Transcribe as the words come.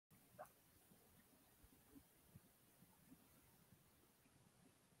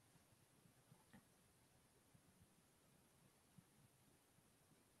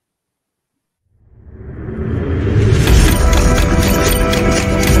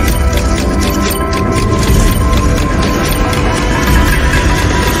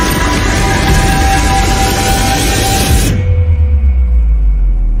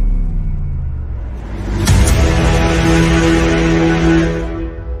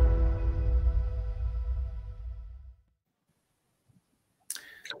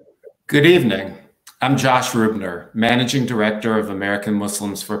Good evening. I'm Josh Rubner, Managing Director of American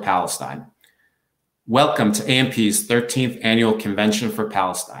Muslims for Palestine. Welcome to AMP's 13th Annual Convention for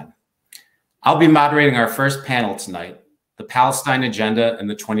Palestine. I'll be moderating our first panel tonight, the Palestine Agenda in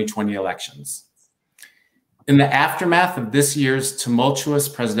the 2020 elections. In the aftermath of this year's tumultuous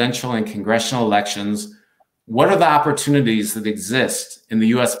presidential and congressional elections, what are the opportunities that exist in the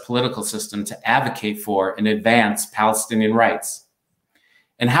US political system to advocate for and advance Palestinian rights?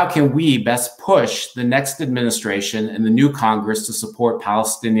 And how can we best push the next administration and the new Congress to support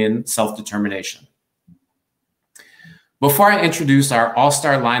Palestinian self-determination? Before I introduce our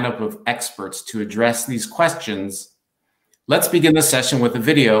all-star lineup of experts to address these questions, let's begin the session with a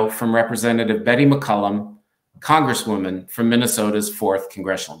video from Representative Betty McCollum, Congresswoman from Minnesota's 4th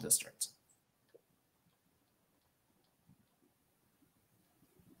Congressional District.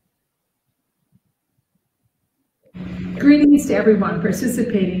 Greetings to everyone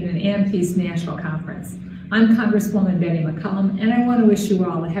participating in AMP's National Conference. I'm Congresswoman Betty McCollum, and I want to wish you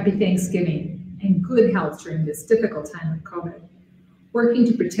all a happy Thanksgiving and good health during this difficult time of COVID. Working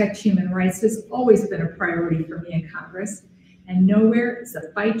to protect human rights has always been a priority for me in Congress, and nowhere is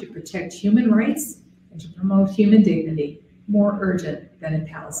the fight to protect human rights and to promote human dignity more urgent than in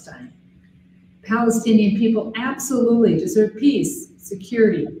Palestine. Palestinian people absolutely deserve peace,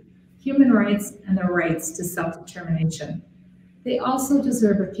 security, human rights, and the rights to self-determination. They also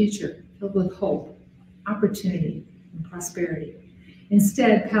deserve a future filled with hope, opportunity, and prosperity.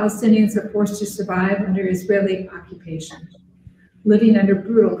 Instead, Palestinians are forced to survive under Israeli occupation, living under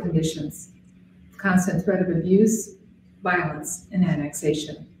brutal conditions, constant threat of abuse, violence, and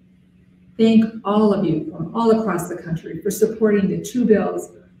annexation. Thank all of you from all across the country for supporting the 2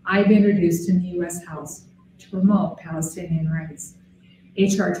 bills I've introduced in the U.S. House to promote Palestinian rights.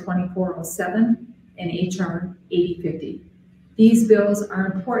 H.R. 2407 and H.R. 8050. These bills are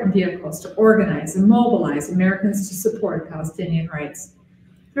important vehicles to organize and mobilize Americans to support Palestinian rights.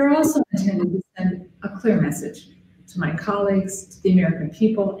 They're also intended to send a clear message to my colleagues, to the American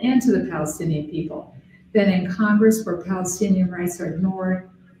people, and to the Palestinian people that in Congress where Palestinian rights are ignored,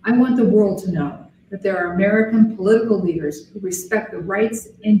 I want the world to know that there are American political leaders who respect the rights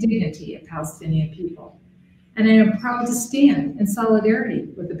and dignity of Palestinian people. And I am proud to stand in solidarity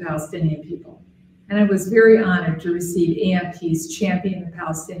with the Palestinian people. And I was very honored to receive AMP's Champion of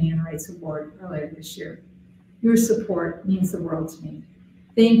Palestinian Rights Award earlier this year. Your support means the world to me.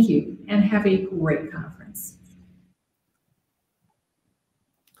 Thank you, and have a great conference.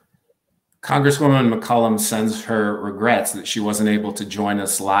 Congresswoman McCollum sends her regrets that she wasn't able to join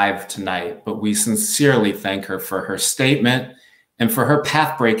us live tonight, but we sincerely thank her for her statement and for her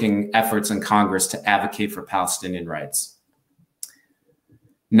path-breaking efforts in Congress to advocate for Palestinian rights.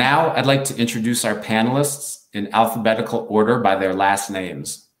 Now, I'd like to introduce our panelists in alphabetical order by their last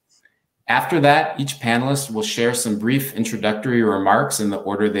names. After that, each panelist will share some brief introductory remarks in the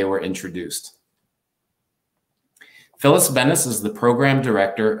order they were introduced. Phyllis Bennis is the Program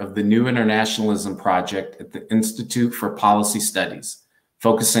Director of the new Internationalism Project at the Institute for Policy Studies,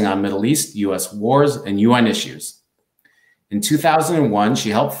 focusing on Middle East, US wars, and UN issues. In 2001, she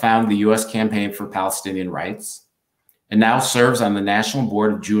helped found the U.S. Campaign for Palestinian Rights and now serves on the National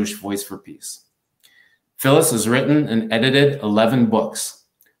Board of Jewish Voice for Peace. Phyllis has written and edited 11 books.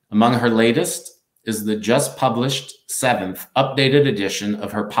 Among her latest is the just published 7th updated edition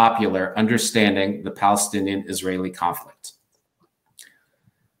of her popular Understanding the Palestinian-Israeli Conflict.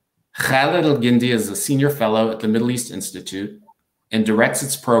 Khaled Elgindy is a senior fellow at the Middle East Institute and directs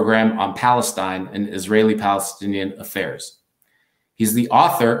its program on Palestine and Israeli-Palestinian affairs. He's the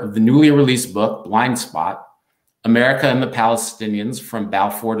author of the newly released book, Blind Spot, America and the Palestinians from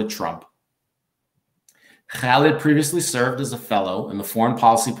Balfour to Trump. Khaled previously served as a fellow in the foreign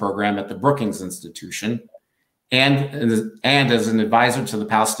policy program at the Brookings Institution and as an advisor to the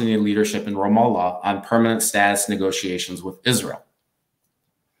Palestinian leadership in Ramallah on permanent status negotiations with Israel.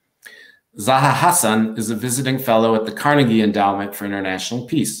 Zaha Hassan is a visiting fellow at the Carnegie Endowment for International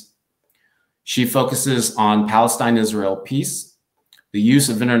Peace. She focuses on Palestine-Israel peace, the use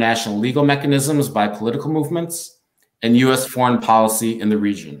of international legal mechanisms by political movements, and U.S. foreign policy in the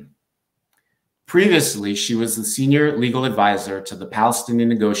region. Previously, she was the senior legal advisor to the Palestinian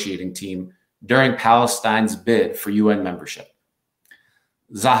negotiating team during Palestine's bid for UN membership.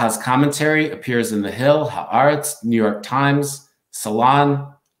 Zaha's commentary appears in The Hill, Haaretz, New York Times,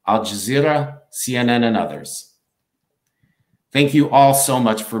 Salon, Al Jazeera, CNN, and others. Thank you all so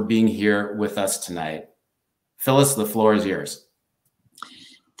much for being here with us tonight. Phyllis, the floor is yours.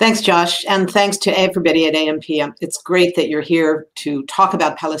 Thanks, Josh, and thanks to everybody at AMP. It's great that you're here to talk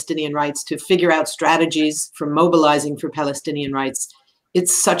about Palestinian rights, to figure out strategies for mobilizing for Palestinian rights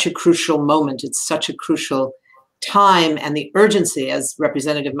it's such a crucial moment. It's such a crucial time, and the urgency, as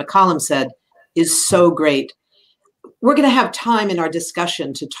Representative McCollum said, is so great. We're going to have time in our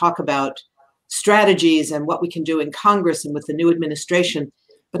discussion to talk about strategies and what we can do in Congress and with the new administration.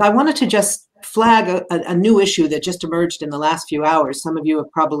 But I wanted to just flag a new issue that just emerged in the last few hours. Some of you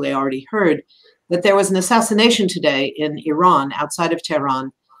have probably already heard that there was an assassination today in Iran, outside of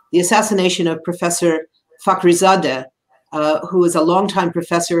Tehran, the assassination of Professor Fakhrizadeh, who is a longtime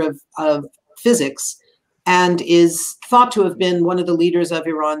professor of physics and is thought to have been one of the leaders of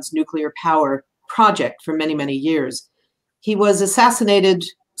Iran's nuclear power project for many, many years. He was assassinated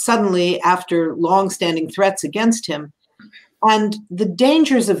suddenly after long-standing threats against him. And the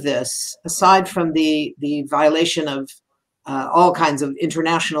dangers of this, aside from the violation of all kinds of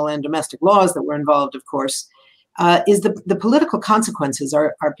international and domestic laws that were involved, of course, is the political consequences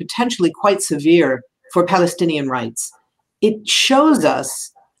are potentially quite severe for Palestinian rights. It shows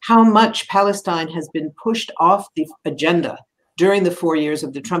us how much Palestine has been pushed off the agenda during the 4 years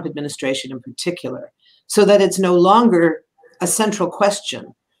of the Trump administration in particular, so that it's no longer a central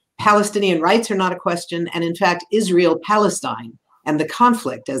question. Palestinian rights are not a question, and in fact, Israel-Palestine and the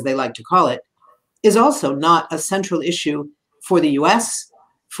conflict, as they like to call it, is also not a central issue for the US,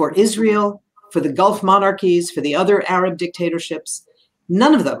 for Israel, for the Gulf monarchies, for the other Arab dictatorships.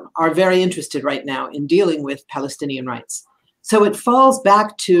 None of them are very interested right now in dealing with Palestinian rights. So it falls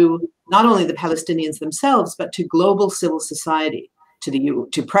back to not only the Palestinians themselves, but to global civil society,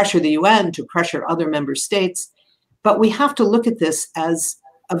 to pressure the UN, to pressure other member states. But we have to look at this as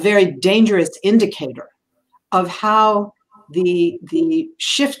a very dangerous indicator of how the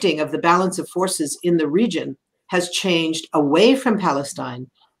shifting of the balance of forces in the region has changed away from Palestine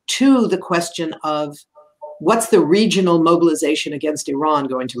to the question of what's the regional mobilization against Iran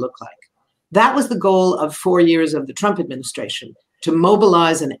going to look like? That was the goal of 4 years of the Trump administration, to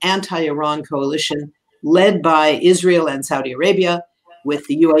mobilize an anti-Iran coalition led by Israel and Saudi Arabia, with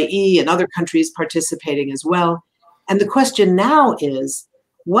the UAE and other countries participating as well. And the question now is,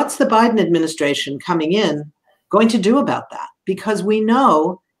 what's the Biden administration coming in going to do about that? Because we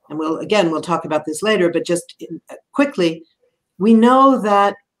know, and we'll talk about this later, but just quickly, we know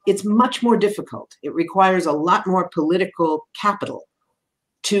that it's much more difficult. It requires a lot more political capital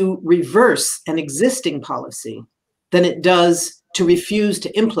to reverse an existing policy than it does to refuse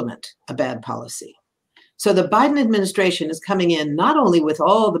to implement a bad policy. So the Biden administration is coming in not only with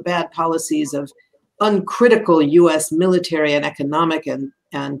all the bad policies of uncritical US military and economic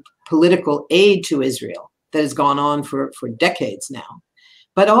and political aid to Israel that has gone on for decades now,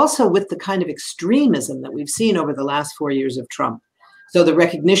 but also with the kind of extremism that we've seen over the last 4 years of Trump. So the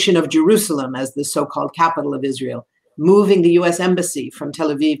recognition of Jerusalem as the so-called capital of Israel, moving the US embassy from Tel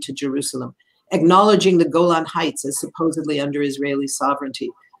Aviv to Jerusalem, acknowledging the Golan Heights as supposedly under Israeli sovereignty,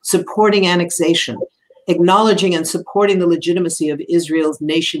 supporting annexation, acknowledging and supporting the legitimacy of Israel's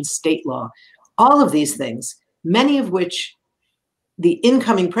nation-state law. All of these things, many of which the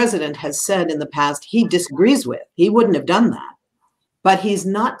incoming president has said in the past he disagrees with. He wouldn't have done that. But he's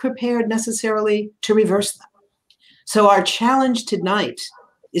not prepared necessarily to reverse them. So our challenge tonight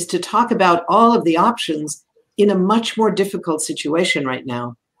is to talk about all of the options in a much more difficult situation right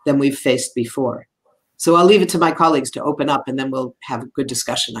now than we've faced before. So I'll leave it to my colleagues to open up, and then we'll have a good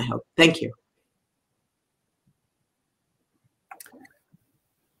discussion, I hope. Thank you.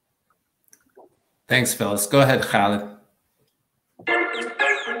 Thanks, Phyllis. Go ahead, Khaled.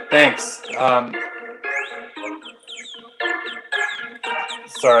 Thanks.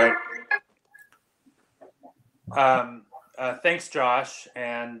 Sorry. Thanks, Josh,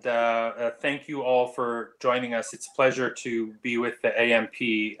 and thank you all for joining us. It's a pleasure to be with the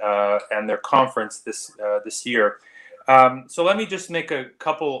AMP and their conference this year. So let me just make a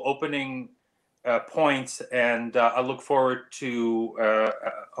couple opening points, and I look forward to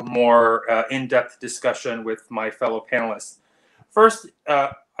a more in-depth discussion with my fellow panelists. First,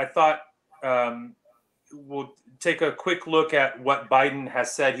 I thought we'll take a quick look at what Biden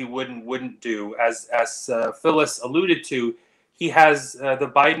has said he would and wouldn't do. As Phyllis alluded to, he has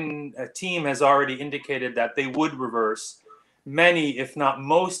the Biden team has already indicated that they would reverse many, if not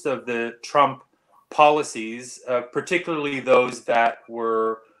most, of the Trump policies, particularly those that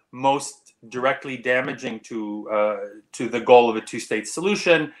were most directly damaging to the goal of a two-state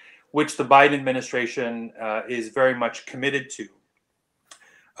solution, which the Biden administration is very much committed to.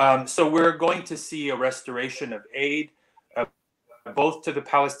 So we're going to see a restoration of aid, both to the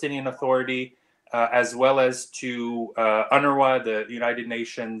Palestinian Authority as well as to UNRWA, the United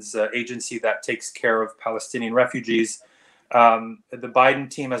Nations agency that takes care of Palestinian refugees. The Biden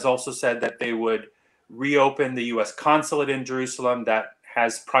team has also said that they would reopen the U.S. consulate in Jerusalem that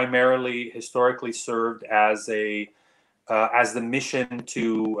has primarily historically served as the mission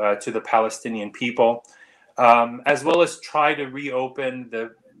to the Palestinian people, as well as try to reopen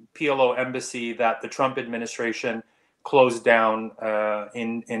the PLO embassy that the Trump administration closed down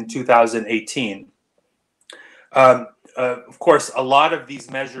in 2018. Of course, a lot of these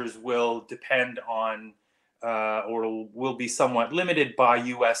measures will depend on or will be somewhat limited by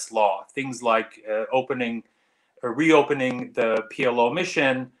U.S. law. Things like reopening the PLO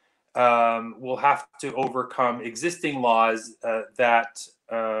mission will have to overcome existing laws that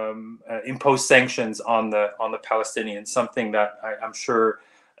impose sanctions on the Palestinians. Something that I'm sure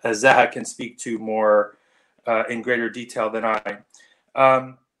Zaha can speak to more in greater detail than I.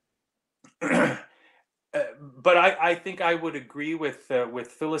 But I think I would agree with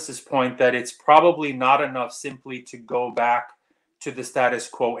Phyllis's point that it's probably not enough simply to go back to the status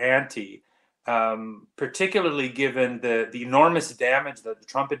quo ante, particularly given the enormous damage that the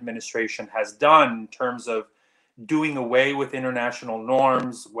Trump administration has done in terms of doing away with international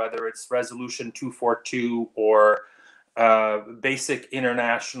norms, whether it's Resolution 242 or basic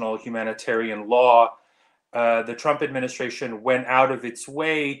international humanitarian law. The Trump administration went out of its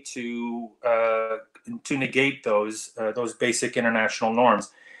way to negate those basic international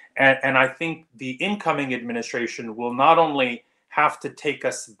norms, and I think the incoming administration will not only have to take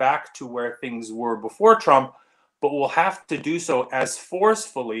us back to where things were before Trump, but will have to do so as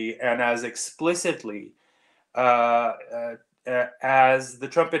forcefully and as explicitly as the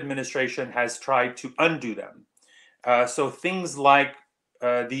Trump administration has tried to undo them. So things like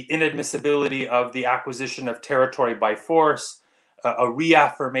the inadmissibility of the acquisition of territory by force, a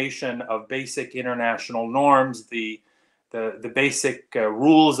reaffirmation of basic international norms, the basic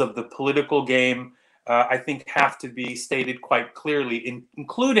rules of the political game, I think have to be stated quite clearly,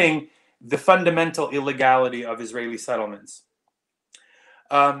 including the fundamental illegality of Israeli settlements.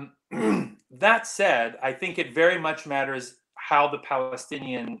 That said, I think it very much matters how the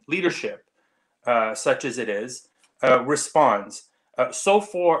Palestinian leadership, such as it is, responds. So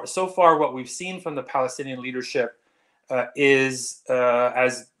far, what we've seen from the Palestinian leadership is,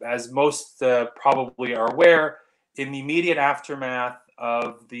 as most probably are aware, in the immediate aftermath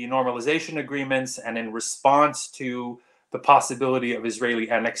of the normalization agreements and in response to the possibility of Israeli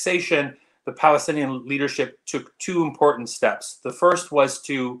annexation, the Palestinian leadership took two important steps. The first was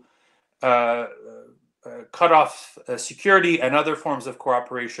to cut off security and other forms of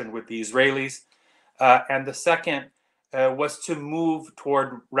cooperation with the Israelis, and the second was to move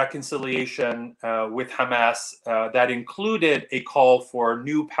toward reconciliation with Hamas that included a call for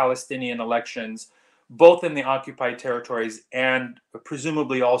new Palestinian elections, both in the occupied territories and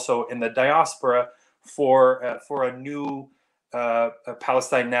presumably also in the diaspora, for a new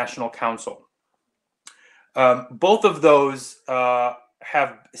Palestine National Council. Both of those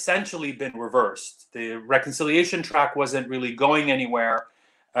have essentially been reversed. The reconciliation track wasn't really going anywhere.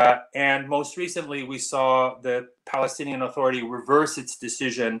 And most recently, we saw the Palestinian Authority reverse its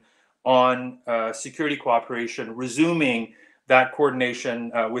decision on security cooperation, resuming that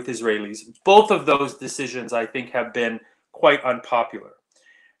coordination with Israelis. Both of those decisions, I think, have been quite unpopular.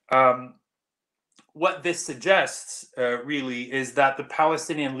 What this suggests, really, is that the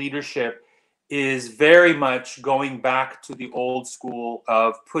Palestinian leadership is very much going back to the old school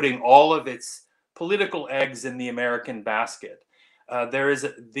of putting all of its political eggs in the American basket.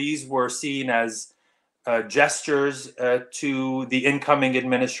 These were seen as gestures to the incoming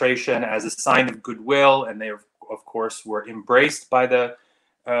administration as a sign of goodwill, and they, of course, were embraced by the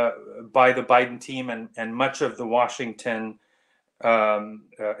Biden team and much of the Washington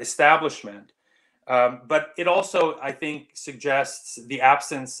establishment. But it also, I think, suggests the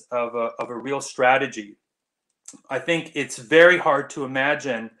absence of a real strategy. I think it's very hard to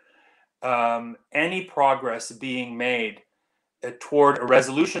imagine any progress being made toward a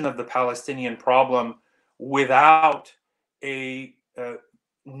resolution of the Palestinian problem without a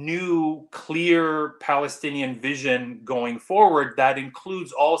new, clear Palestinian vision going forward that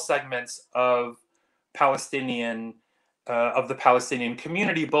includes all segments of the Palestinian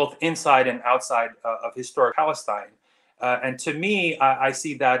community, both inside and outside of historic Palestine. And to me, I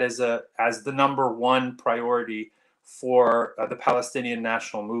see that as the number one priority for the Palestinian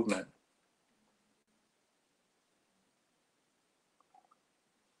national movement.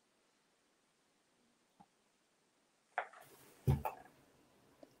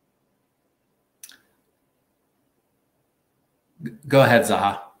 Go ahead,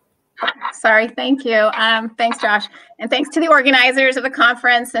 Zaha. Sorry, thank you. Thanks, Josh. And thanks to the organizers of the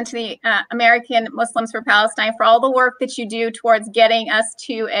conference and to the American Muslims for Palestine for all the work that you do towards getting us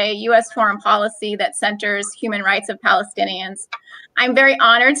to a U.S. foreign policy that centers human rights of Palestinians. I'm very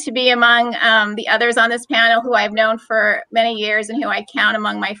honored to be among the others on this panel who I've known for many years and who I count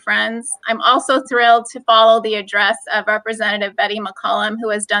among my friends. I'm also thrilled to follow the address of Representative Betty McCollum,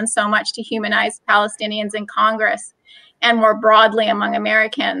 who has done so much to humanize Palestinians in Congress and more broadly among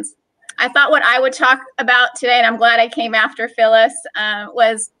Americans. I thought what I would talk about today, and I'm glad I came after Phyllis,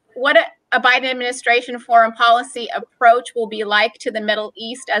 was what a Biden administration foreign policy approach will be like to the Middle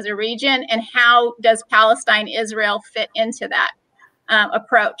East as a region, and how does Palestine-Israel fit into that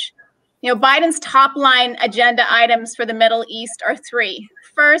approach. You know, Biden's top line agenda items for the Middle East are three.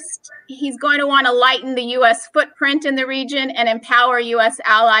 First, he's going to want to lighten the U.S. footprint in the region and empower U.S.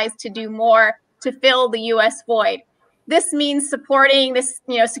 allies to do more to fill the U.S. void. This means supporting this,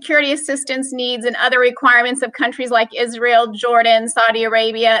 security assistance needs and other requirements of countries like Israel, Jordan, Saudi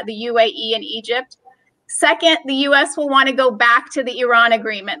Arabia, the UAE, and Egypt. Second, the U.S. will want to go back to the Iran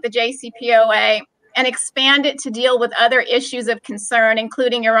agreement, the JCPOA, and expand it to deal with other issues of concern,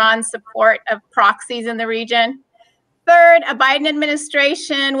 including Iran's support of proxies in the region. Third, a Biden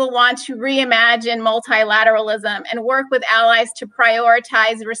administration will want to reimagine multilateralism and work with allies to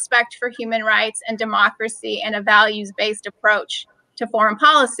prioritize respect for human rights and democracy and a values-based approach to foreign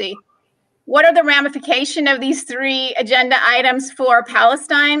policy. What are the ramifications of these three agenda items for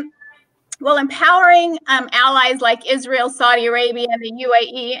Palestine? Well, empowering allies like Israel, Saudi Arabia, and the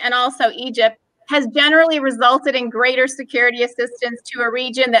UAE, and also Egypt, has generally resulted in greater security assistance to a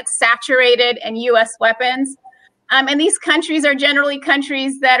region that's saturated in U.S. weapons. And these countries are generally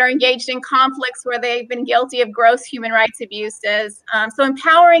countries that are engaged in conflicts where they've been guilty of gross human rights abuses. So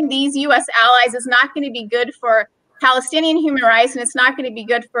empowering these U.S. allies is not going to be good for Palestinian human rights, and it's not going to be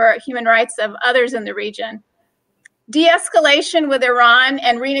good for human rights of others in the region. De-escalation with Iran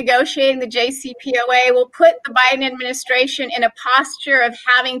and renegotiating the JCPOA will put the Biden administration in a posture of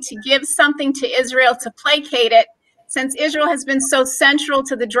having to give something to Israel to placate it, since Israel has been so central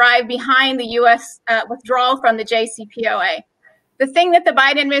to the drive behind the U.S. Withdrawal from the JCPOA. The thing that the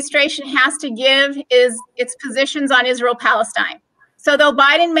Biden administration has to give is its positions on Israel-Palestine. So though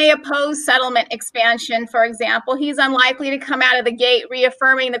Biden may oppose settlement expansion, for example, he's unlikely to come out of the gate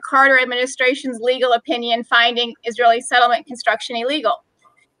reaffirming the Carter administration's legal opinion finding Israeli settlement construction illegal.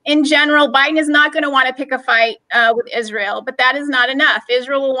 In general, Biden is not going to want to pick a fight with Israel, but that is not enough.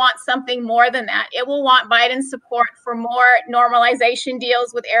 Israel will want something more than that. It will want Biden's support for more normalization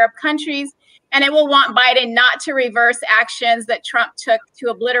deals with Arab countries, and it will want Biden not to reverse actions that Trump took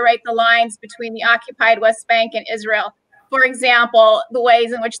to obliterate the lines between the occupied West Bank and Israel. For example, the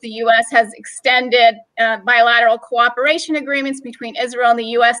ways in which the U.S. has extended bilateral cooperation agreements between Israel and the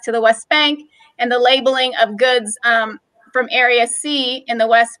U.S. to the West Bank, and the labeling of goods from Area C in the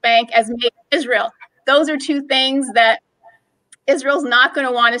West Bank as made in Israel. Those are two things that Israel's not going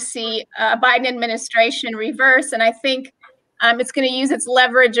to want to see a Biden administration reverse. And I think it's going to use its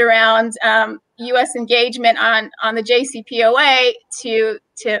leverage around U.S. engagement on the JCPOA to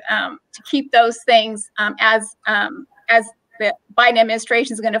keep those things as the Biden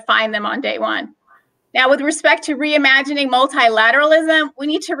administration is going to find them on day one. Now, with respect to reimagining multilateralism, we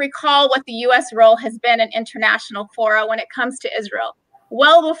need to recall what the U.S. role has been in international fora when it comes to Israel.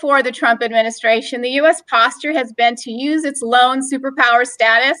 Well before the Trump administration, the U.S. posture has been to use its lone superpower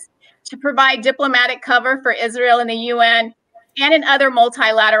status to provide diplomatic cover for Israel in the UN and in other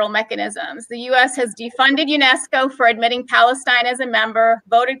multilateral mechanisms. The U.S. has defunded UNESCO for admitting Palestine as a member,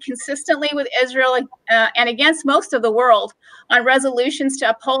 voted consistently with Israel and against most of the world on resolutions to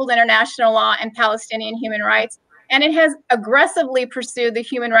uphold international law and Palestinian human rights, and it has aggressively pursued the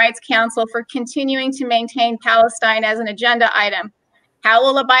Human Rights Council for continuing to maintain Palestine as an agenda item. How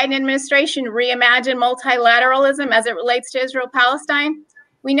will the Biden administration reimagine multilateralism as it relates to Israel-Palestine?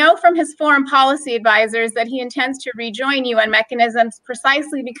 We know from his foreign policy advisors that he intends to rejoin UN mechanisms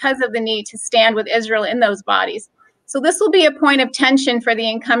precisely because of the need to stand with Israel in those bodies. So this will be a point of tension for the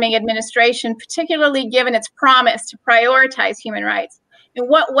incoming administration, particularly given its promise to prioritize human rights. In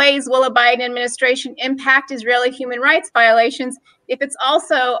what ways will a Biden administration impact Israeli human rights violations if it's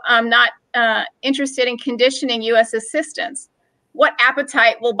also not interested in conditioning U.S. assistance? What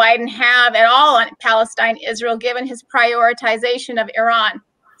appetite will Biden have at all on Palestine-Israel, given his prioritization of Iran?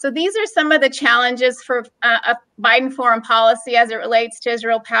 So these are some of the challenges for a Biden foreign policy as it relates to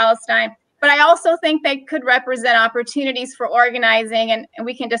Israel-Palestine. But I also think they could represent opportunities for organizing, and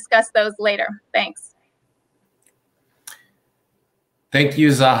we can discuss those later. Thanks. Thank you,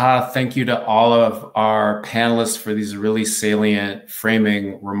 Zaha. Thank you to all of our panelists for these really salient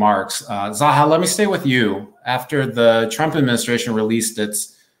framing remarks. Zaha, let me stay with you. After the Trump administration released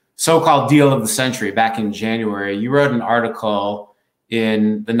its so-called deal of the century back in January, you wrote an article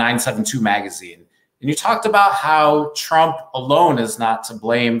in the 972 magazine, and you talked about how Trump alone is not to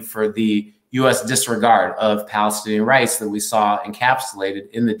blame for the U.S. disregard of Palestinian rights that we saw encapsulated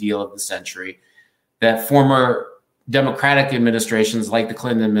in the deal of the century, that former Democratic administrations like the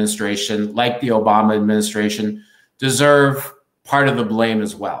Clinton administration, like the Obama administration, deserve part of the blame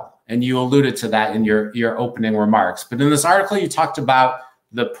as well. And you alluded to that in your opening remarks. But in this article, you talked about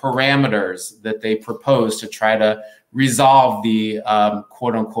the parameters that they proposed to try to resolve the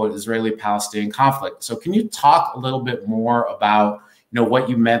quote unquote Israeli-Palestinian conflict. So can you talk a little bit more about what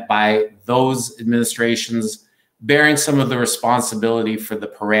you meant by those administrations bearing some of the responsibility for the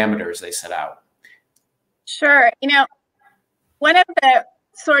parameters they set out? Sure. One of the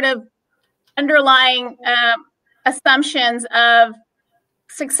sort of underlying assumptions of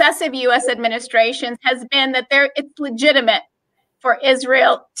successive U.S. administrations has been that it's legitimate for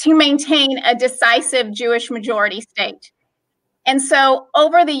Israel to maintain a decisive Jewish majority state. And so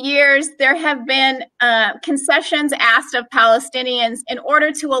over the years, there have been concessions asked of Palestinians in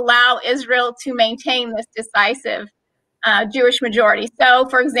order to allow Israel to maintain this decisive Jewish majority. So,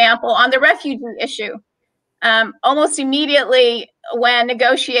 for example, on the refugee issue, almost immediately when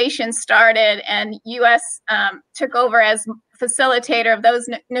negotiations started and U.S. Took over as facilitator of those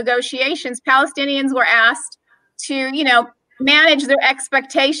negotiations, Palestinians were asked to, manage their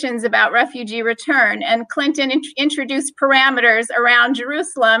expectations about refugee return. And Clinton introduced parameters around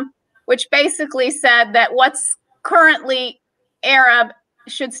Jerusalem, which basically said that what's currently Arab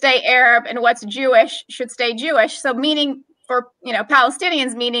should stay Arab and what's Jewish should stay Jewish. So meaning for,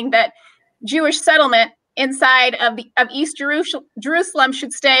 Palestinians, meaning that Jewish settlement inside of East Jerusalem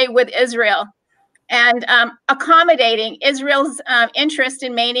should stay with Israel, and accommodating Israel's interest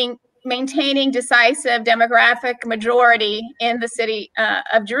in maintaining decisive demographic majority in the city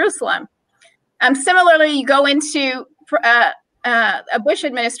of Jerusalem. Similarly, you go into a Bush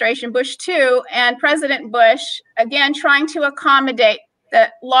administration, Bush II, and President Bush, again, trying to accommodate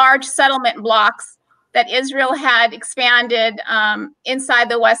the large settlement blocks that Israel had expanded inside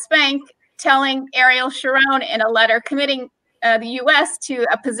the West Bank, telling Ariel Sharon in a letter committing the U.S. to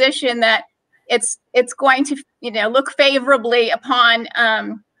a position that it's going to look favorably upon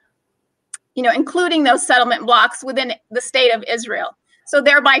including those settlement blocks within the state of Israel. So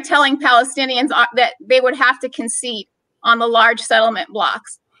thereby telling Palestinians that they would have to concede on the large settlement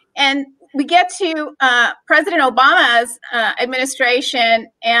blocks. And we get to President Obama's administration,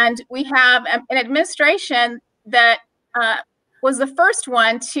 and we have an administration that was the first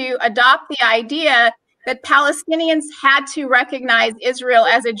one to adopt the idea that Palestinians had to recognize Israel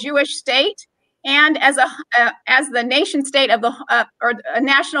as a Jewish state and as the nation state of the or a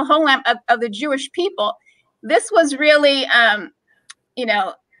national homeland of the Jewish people. This was really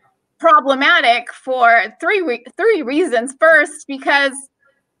problematic for three reasons. First, because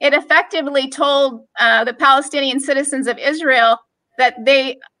it effectively told the Palestinian citizens of Israel that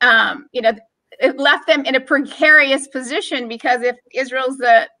they it left them in a precarious position, because if Israel's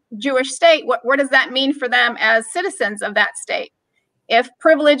the Jewish state, what does that mean for them as citizens of that state? If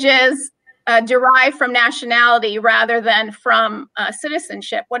privileges derive from nationality rather than from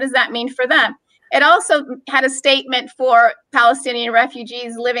citizenship, what does that mean for them? It also had a statement for Palestinian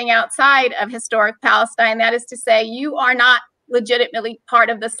refugees living outside of historic Palestine, that is to say, you are not legitimately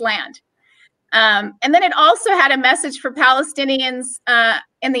part of this land. And then it also had a message for Palestinians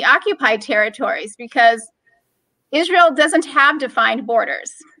in the occupied territories, because Israel doesn't have defined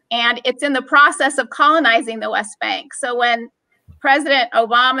borders, and it's in the process of colonizing the West Bank. So when President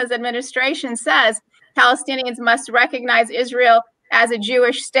Obama's administration says Palestinians must recognize Israel as a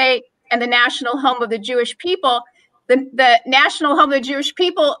Jewish state and the national home of the Jewish people, the national home of the Jewish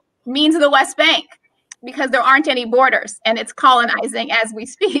people means the West Bank, because there aren't any borders and it's colonizing as we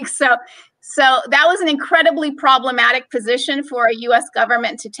speak. So that was an incredibly problematic position for a U.S.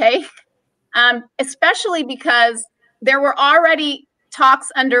 government to take, especially because there were already talks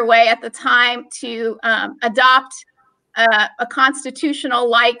underway at the time to adopt a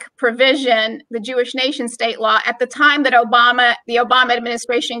constitutional-like provision, the Jewish nation state law, at the time that the Obama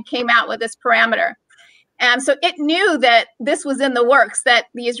administration came out with this parameter. And so it knew that this was in the works, that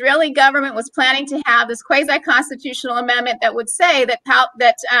the Israeli government was planning to have this quasi-constitutional amendment that would say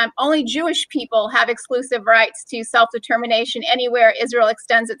that only Jewish people have exclusive rights to self-determination anywhere Israel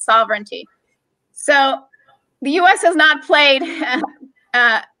extends its sovereignty. So the U.S. has not played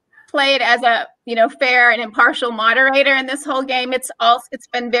played as a fair and impartial moderator in this whole game. It's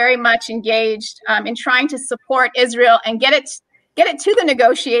been very much engaged in trying to support Israel and get it to the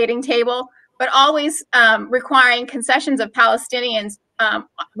negotiating table, but always requiring concessions of Palestinians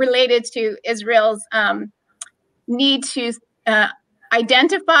related to Israel's need to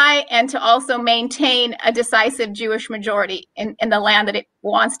identify and to also maintain a decisive Jewish majority in the land that it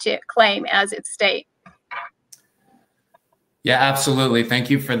wants to claim as its state. Yeah, absolutely.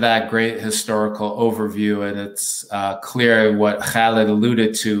 Thank you for that great historical overview. And it's clear what Khaled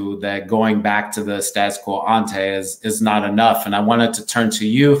alluded to, that going back to the status quo ante is not enough. And I wanted to turn to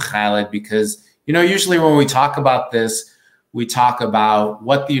you, Khaled, because, usually when we talk about this, we talk about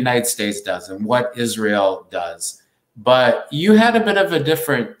what the United States does and what Israel does. But you had a bit of a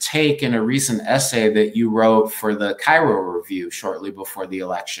different take in a recent essay that you wrote for the Cairo Review shortly before the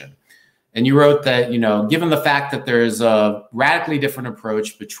election. And you wrote that, given the fact that there's a radically different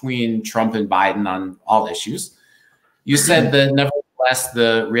approach between Trump and Biden on all issues, you said that nevertheless,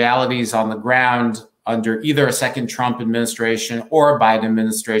 the realities on the ground under either a second Trump administration or a Biden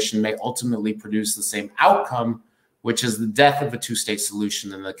administration may ultimately produce the same outcome, which is the death of a two-state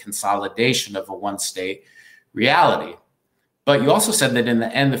solution and the consolidation of a one-state reality. But you also said that in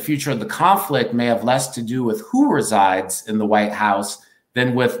the end, the future of the conflict may have less to do with who resides in the White House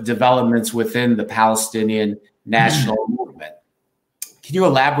than with developments within the Palestinian national movement. Can you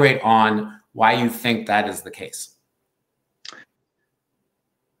elaborate on why you think that is the case?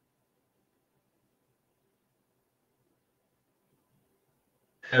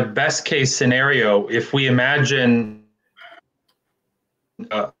 A best case scenario, if we imagine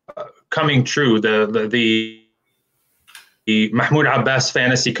coming true, the Mahmoud Abbas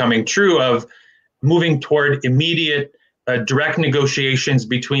fantasy coming true of moving toward immediate direct negotiations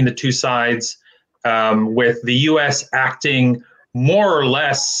between the two sides, with the U.S. acting more or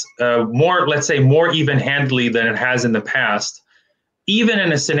less, let's say, more even-handedly than it has in the past. Even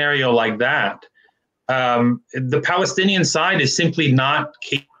in a scenario like that, the Palestinian side is simply not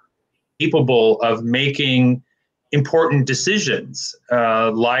capable of making important decisions,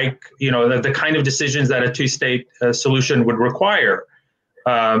 like the kind of decisions that a two-state solution would require.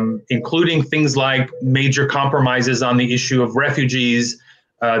 Including things like major compromises on the issue of refugees,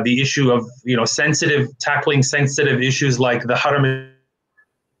 the issue of tackling sensitive issues like the Haram.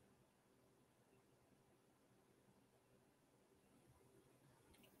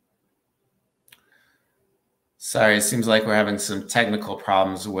 Sorry, it seems like we're having some technical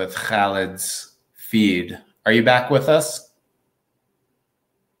problems with Khaled's feed. Are you back with us?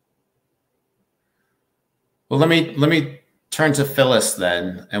 Well, let me turn to Phyllis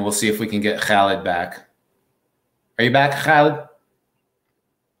then, and we'll see if we can get Khaled back. Are you back, Khaled?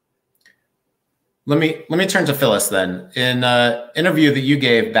 Let me turn to Phyllis then. In an interview that you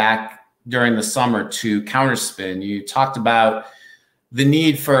gave back during the summer to Counterspin, you talked about the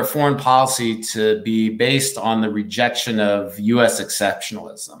need for foreign policy to be based on the rejection of U.S.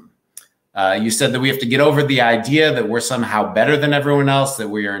 exceptionalism. You said that we have to get over the idea that we're somehow better than everyone else, that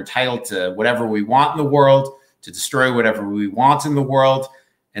we are entitled to whatever we want in the world, to destroy whatever we want in the world,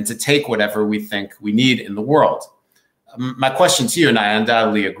 and to take whatever we think we need in the world. My question to you, and I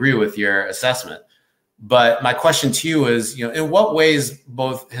undoubtedly agree with your assessment, but my question to you is, in what ways,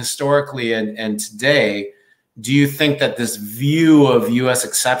 both historically and today, do you think that this view of U.S.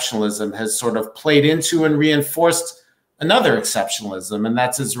 exceptionalism has sort of played into and reinforced another exceptionalism, and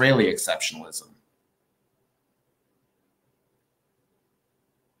that's Israeli exceptionalism?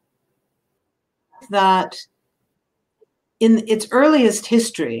 That in its earliest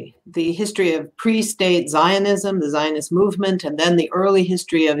history, the history of pre-state Zionism, the Zionist movement, and then the early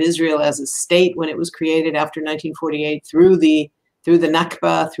history of Israel as a state when it was created after 1948, through the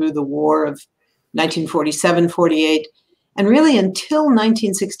Nakba, through the war of 1947-48, and really until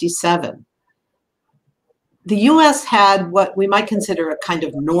 1967, the U.S. had what we might consider a kind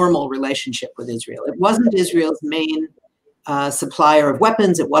of normal relationship with Israel. It wasn't Israel's main supplier of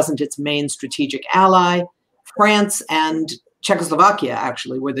weapons. It wasn't its main strategic ally. France and Czechoslovakia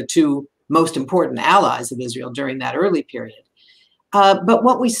actually were the two most important allies of Israel during that early period. But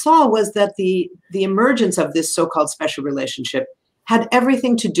what we saw was that the emergence of this so-called special relationship had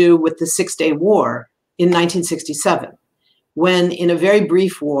everything to do with the Six-Day War in 1967, when in a very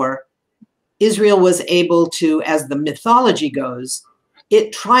brief war, Israel was able to, as the mythology goes,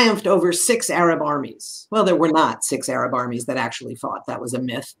 it triumphed over 6 Arab armies. Well, there were not 6 Arab armies that actually fought. That was a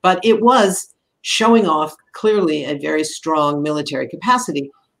myth. But it was showing off clearly a very strong military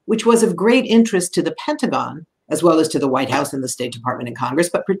capacity, which was of great interest to the Pentagon, as well as to the White House and the State Department and Congress,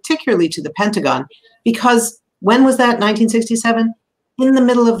 but particularly to the Pentagon, because when was that, 1967? in the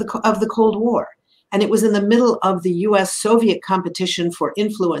middle of the Cold War. And it was in the middle of the US-Soviet competition for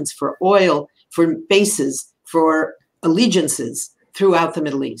influence, for oil, for bases, for allegiances throughout the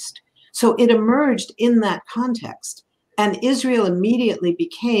Middle East. So it emerged in that context. And Israel immediately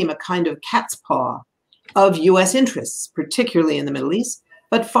became a kind of cat's paw of US interests, particularly in the Middle East,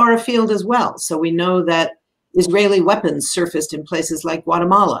 but far afield as well. So we know that Israeli weapons surfaced in places like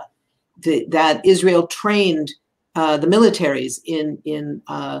Guatemala, that Israel trained the militaries in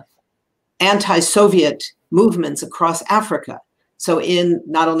anti-Soviet movements across Africa. So in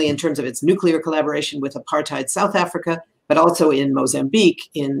not only in terms of its nuclear collaboration with apartheid South Africa, but also in Mozambique,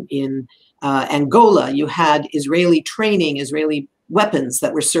 in Angola, you had Israeli training, Israeli weapons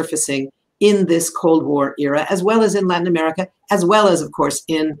that were surfacing in this Cold War era, as well as in Latin America, as well as, of course,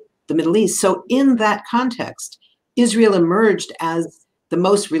 in the Middle East. So in that context, Israel emerged as the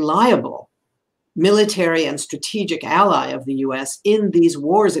most reliable military and strategic ally of the US in these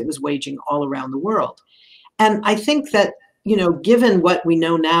wars it was waging all around the world. And I think that, you know, given what we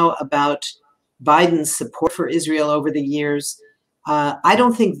know now about Biden's support for Israel over the years, I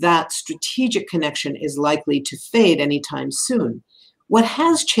don't think that strategic connection is likely to fade anytime soon. What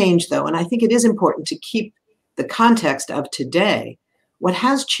has changed, though, and I think it is important to keep the context of today, what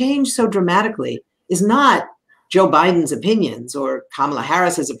has changed so dramatically is not Joe Biden's opinions or Kamala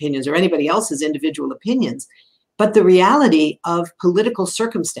Harris's opinions or anybody else's individual opinions, but the reality of political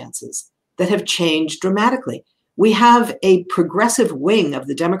circumstances that have changed dramatically. We have a progressive wing of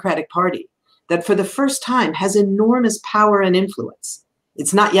the Democratic Party that for the first time has enormous power and influence.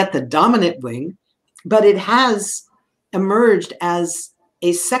 It's not yet the dominant wing, but it has emerged as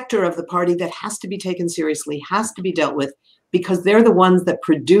a sector of the party that has to be taken seriously, has to be dealt with, because they're the ones that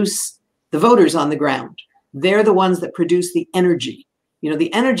produce the voters on the ground. They're the ones that produce the energy. You know,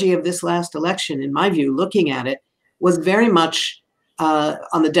 the energy of this last election, in my view, looking at it, was very much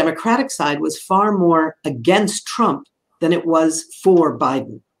on the Democratic side, was far more against Trump than it was for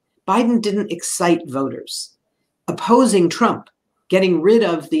Biden. Biden didn't excite voters. Opposing Trump, getting rid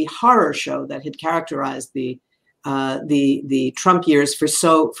of the horror show that had characterized the Trump years for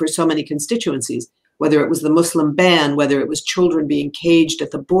so many constituencies, whether it was the Muslim ban, whether it was children being caged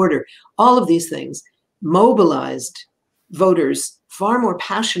at the border, all of these things mobilized voters far more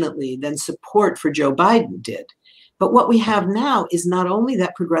passionately than support for Joe Biden did. But what we have now is not only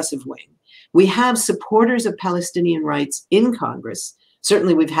that progressive wing, we have supporters of Palestinian rights in Congress.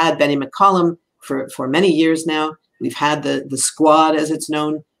 Certainly we've had Benny McCollum for many years now. We've had the squad, as it's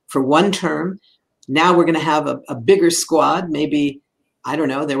known, for one term. Now we're going to have a bigger squad. Maybe, I don't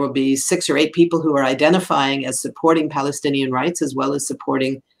know, there will be 6 or 8 people who are identifying as supporting Palestinian rights as well as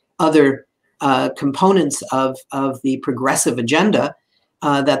supporting other components of the progressive agenda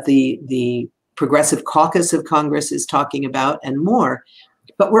that the Progressive Caucus of Congress is talking about and more.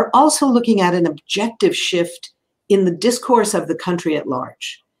 But we're also looking at an objective shift in the discourse of the country at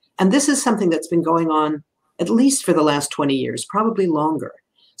large. And this is something that's been going on at least for the last 20 years, probably longer.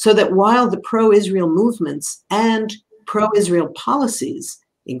 So that while the pro-Israel movements and pro-Israel policies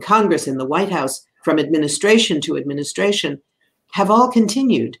in Congress, in the White House, from administration to administration, have all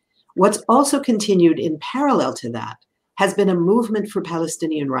continued, what's also continued in parallel to that has been a movement for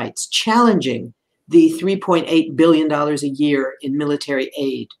Palestinian rights, challenging the $3.8 billion a year in military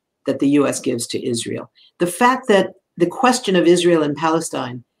aid that the US gives to Israel. The fact that the question of Israel and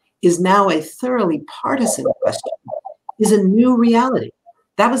Palestine is now a thoroughly partisan question is a new reality.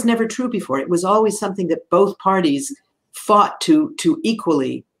 That was never true before. It was always something that both parties fought to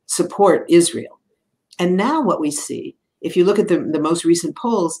equally support Israel. And now what we see, if you look at the most recent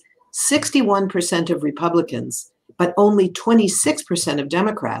polls, 61% of Republicans, but only 26% of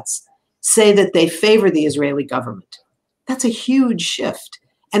Democrats say that they favor the Israeli government. That's a huge shift.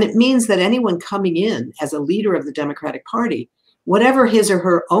 And it means that anyone coming in as a leader of the Democratic Party, whatever his or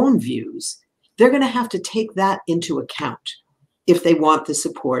her own views, they're going to have to take that into account if they want the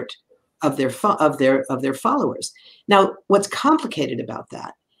support of their followers. Now, what's complicated about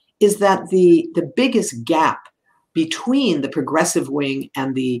that is that the biggest gap between the progressive wing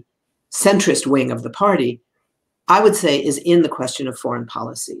and the centrist wing of the party, I would say, is in the question of foreign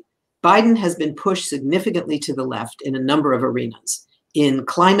policy. Biden has been pushed significantly to the left in a number of arenas, in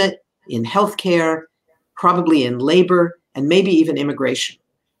climate, in healthcare, probably in labor, and maybe even immigration.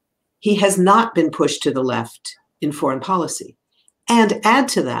 He has not been pushed to the left in foreign policy. And add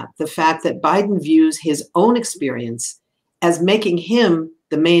to that the fact that Biden views his own experience as making him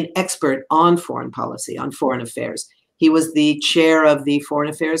the main expert on foreign policy, on foreign affairs. He was the chair of the Foreign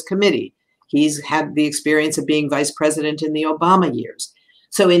Affairs Committee. He's had the experience of being vice president in the Obama years.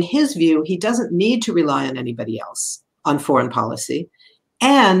 So in his view, he doesn't need to rely on anybody else on foreign policy.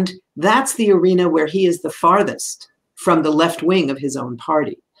 And that's the arena where he is the farthest from the left wing of his own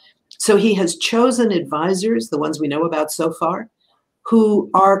party. So he has chosen advisors, the ones we know about so far, who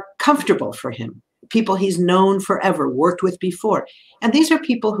are comfortable for him, people he's known forever, worked with before. And these are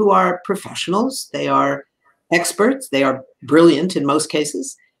people who are professionals, they are experts, they are brilliant in most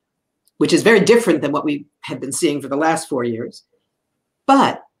cases, which is very different than what we had been seeing for the last 4 years.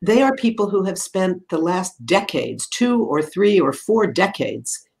 But they are people who have spent the last decades, 2 or 3 or 4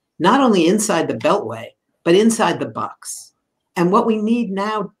 decades, not only inside the Beltway, but inside the box. And what we need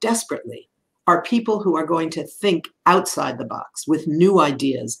now desperately are people who are going to think outside the box with new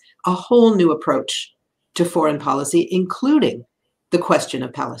ideas, a whole new approach to foreign policy, including the question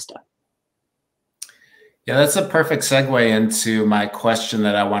of Palestine. Yeah, that's a perfect segue into my question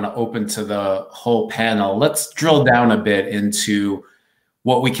that I want to open to the whole panel. Let's drill down a bit into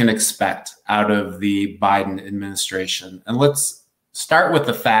what we can expect out of the Biden administration. And let's start with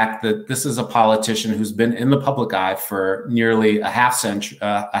the fact that this is a politician who's been in the public eye for nearly a half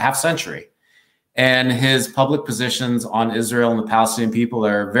century. And his public positions on Israel and the Palestinian people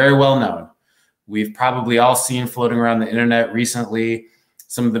are very well known. We've probably all seen floating around the internet recently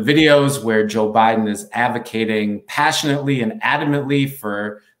some of the videos where Joe Biden is advocating passionately and adamantly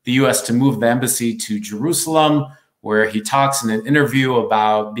for the US to move the embassy to Jerusalem, where he talks in an interview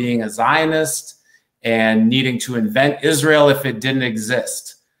about being a Zionist and needing to invent Israel if it didn't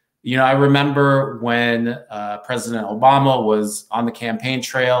exist. You know, I remember when President Obama was on the campaign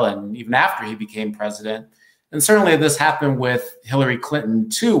trail and even after he became president, and certainly this happened with Hillary Clinton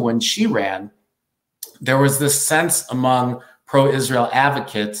too, when she ran, there was this sense among pro-Israel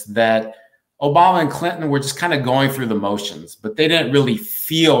advocates that Obama and Clinton were just kind of going through the motions, but they didn't really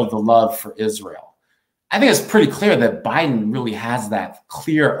feel the love for Israel. I think it's pretty clear that Biden really has that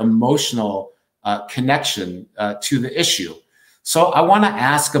clear emotional connection to the issue. So I want to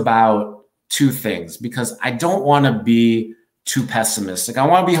ask about two things, because I don't want to be too pessimistic. I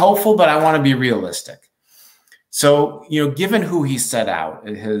want to be hopeful, but I want to be realistic. So, you know, given who he set out,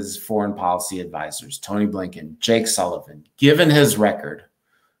 his foreign policy advisors, Tony Blinken, Jake Sullivan, given his record,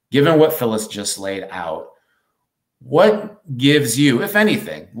 given what Phyllis just laid out, what gives you, if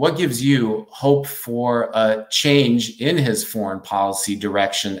anything, what gives you hope for a change in his foreign policy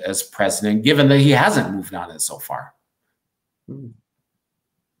direction as president, given that he hasn't moved on it so far?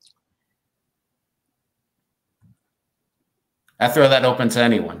 I throw that open to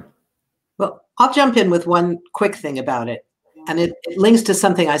anyone. Well, I'll jump in with one quick thing about it. And it links to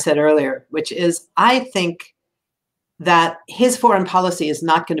something I said earlier, which is I think that his foreign policy is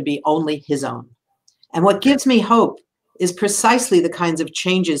not going to be only his own. And what gives me hope is precisely the kinds of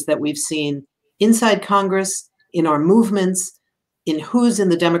changes that we've seen inside Congress, in our movements, in who's in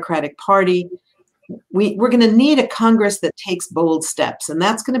the Democratic Party. We're going to need a Congress that takes bold steps, and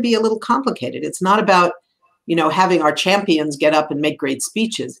that's going to be a little complicated. It's not about, you know, having our champions get up and make great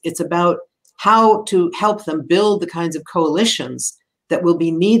speeches. It's about how to help them build the kinds of coalitions that will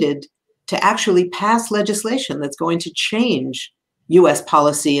be needed to actually pass legislation that's going to change US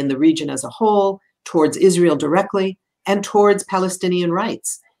policy in the region as a whole, towards Israel directly, and towards Palestinian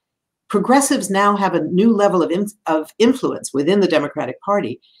rights. Progressives now have a new level of influence within the Democratic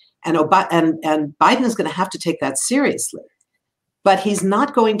Party, and Biden is going to have to take that seriously. But he's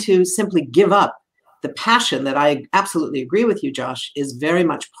not going to simply give up. The passion that I absolutely agree with you, Josh, is very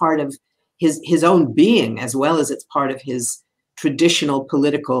much part of his own being, as well as it's part of his traditional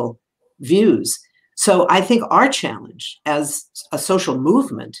political views. So I think our challenge as a social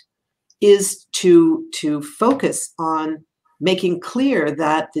movement is to focus on making clear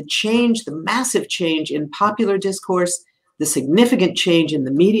that the change, the massive change in popular discourse, the significant change in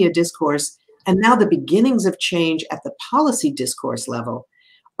the media discourse, and now the beginnings of change at the policy discourse level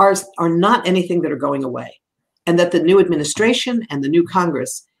are not anything that are going away, and that the new administration and the new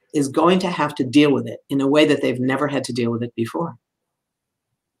Congress is going to have to deal with it in a way that they've never had to deal with it before.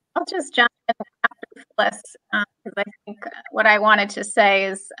 I'll just jump in after Phyllis, because I think what I wanted to say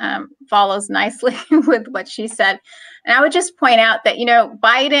is follows nicely with what she said. And I would just point out that, you know,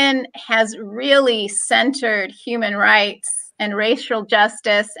 Biden has really centered human rights and racial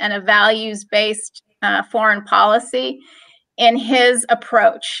justice and a values-based foreign policy in his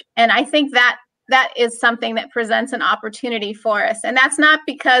approach. And I think that is something that presents an opportunity for us. And that's not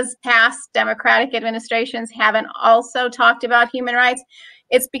because past Democratic administrations haven't also talked about human rights.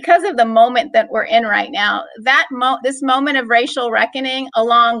 It's because of the moment that we're in right now. This moment of racial reckoning,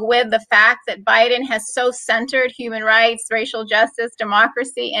 along with the fact that Biden has so centered human rights, racial justice,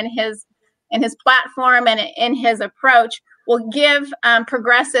 democracy in his platform and in his approach, will give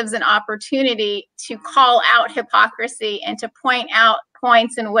progressives an opportunity to call out hypocrisy and to point out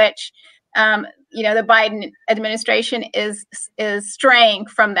points in which the Biden administration is straying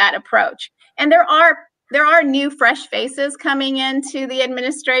from that approach. And there are new fresh faces coming into the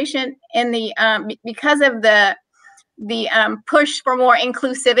administration because of the push for more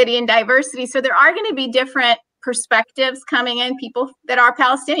inclusivity and diversity. So there are going to be different perspectives coming in, people that are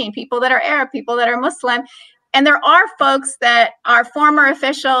Palestinian, people that are Arab, people that are Muslim. And there are folks that are former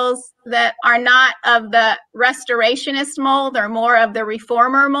officials that are not of the restorationist mold, or more of the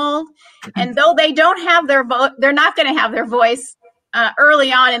reformer mold. And though they don't have their vote, they're not going to have their voice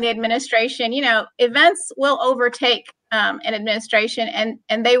early on in the administration. Events will overtake an administration,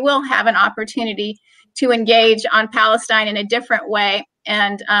 and they will have an opportunity to engage on Palestine in a different way.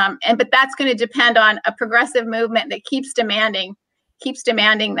 But that's going to depend on a progressive movement that keeps demanding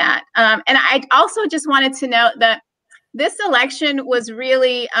that. And I also just wanted to note that this election was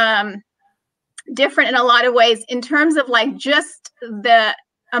really different in a lot of ways in terms of just the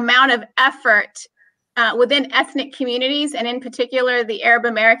amount of effort within ethnic communities, and in particular the Arab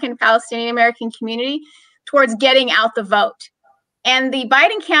American, Palestinian American community, towards getting out the vote. And the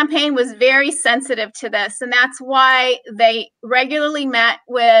Biden campaign was very sensitive to this, and that's why they regularly met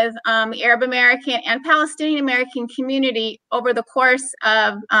with the Arab American and Palestinian American community over the course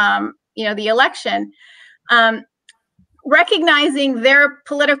of the election, recognizing their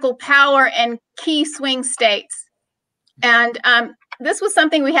political power in key swing states. And this was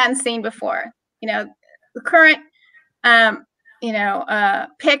something we hadn't seen before. The current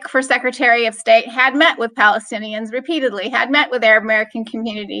pick for Secretary of State had met with Palestinians repeatedly, had met with Arab American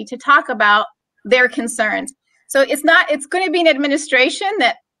community to talk about their concerns. So it's going to be an administration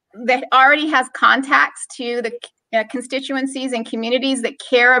that already has contacts to the constituencies and communities that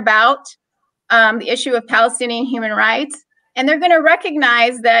care about the issue of Palestinian human rights. And they're going to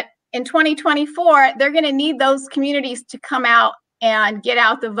recognize that in 2024, they're going to need those communities to come out and get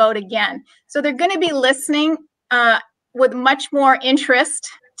out the vote again. So they're going to be listening with much more interest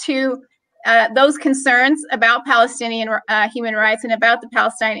to those concerns about Palestinian human rights and about the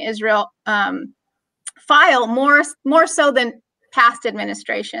Palestine-Israel file, more so than past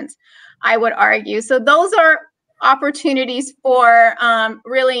administrations, I would argue. So those are opportunities for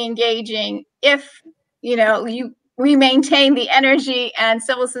really engaging if we maintain the energy and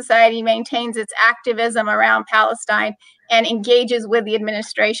civil society maintains its activism around Palestine and engages with the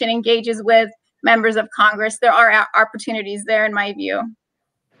administration, engages with members of Congress. There are opportunities there, in my view.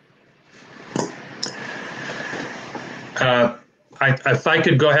 If I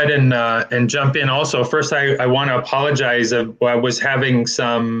could go ahead and jump in also. First, I want to apologize. I was having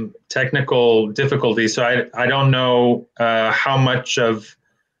some technical difficulties, so I don't know how much of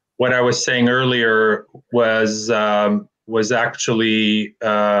what I was saying earlier was actually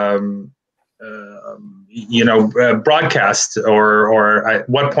broadcast, or at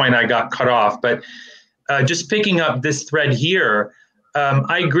what point I got cut off. But just picking up this thread here,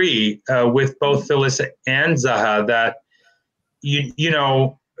 I agree with both Phyllis and Zaha that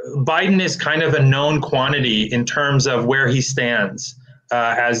Biden is kind of a known quantity in terms of where he stands,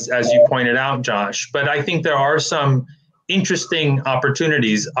 as you pointed out, Josh. But I think there are some interesting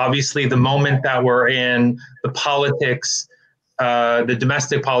opportunities. Obviously, the moment that we're in, the politics, the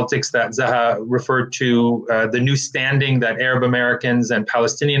domestic politics that Zaha referred to, the new standing that Arab Americans and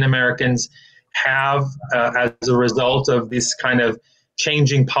Palestinian Americans have as a result of this kind of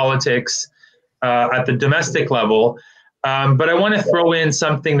changing politics at the domestic level. But I want to throw in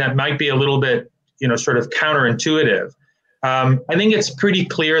something that might be a little bit, sort of counterintuitive. I think it's pretty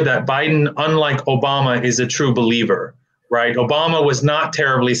clear that Biden, unlike Obama, is a true believer, right? Obama was not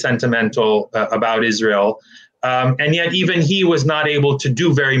terribly sentimental about Israel. And yet even he was not able to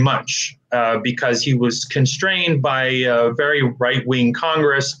do very much because he was constrained by a very right-wing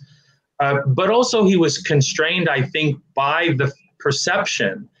Congress. But also he was constrained, I think, by the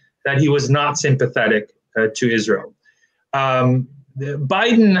perception that he was not sympathetic to Israel.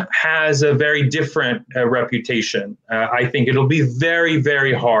 Biden has a very different reputation. I think it'll be very,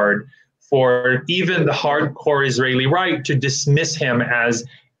 very hard for even the hardcore Israeli right to dismiss him as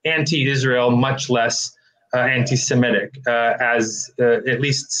anti-Israel, much less anti-Semitic, as at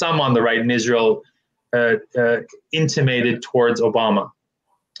least some on the right in Israel intimated towards Obama.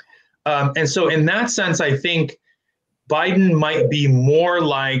 And so in that sense, I think Biden might be more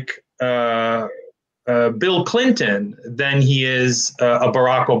like Bill Clinton than he is a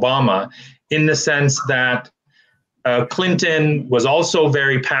Barack Obama, in the sense that Clinton was also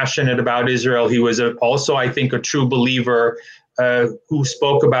very passionate about Israel. He was also, I think, a true believer who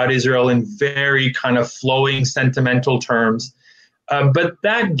spoke about Israel in very kind of flowing, sentimental terms. But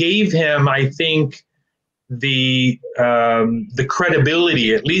that gave him, I think, the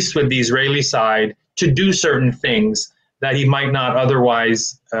credibility, at least with the Israeli side, to do certain things that he might not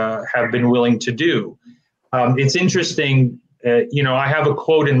otherwise have been willing to do. It's interesting, I have a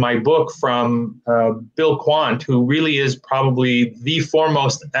quote in my book from Bill Quandt, who really is probably the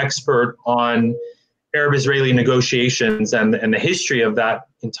foremost expert on Arab-Israeli negotiations and the history of that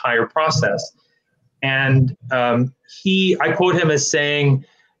entire process. And I quote him as saying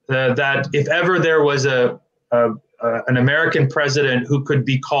that if ever there was an American president who could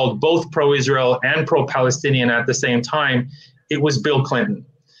be called both pro-Israel and pro-Palestinian at the same time, it was Bill Clinton.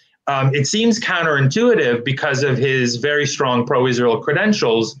 It seems counterintuitive because of his very strong pro-Israel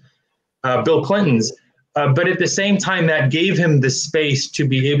credentials, Bill Clinton's, but at the same time, that gave him the space to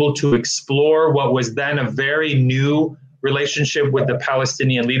be able to explore what was then a very new relationship with the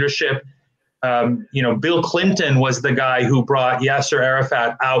Palestinian leadership. Bill Clinton was the guy who brought Yasser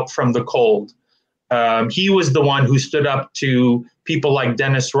Arafat out from the cold. He was the one who stood up to people like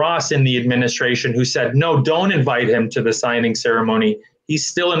Dennis Ross in the administration who said, no, don't invite him to the signing ceremony. He's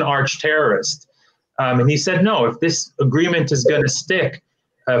still an arch terrorist. And he said, no, if this agreement is going to stick,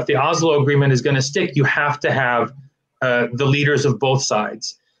 if the Oslo agreement is going to stick, you have to have the leaders of both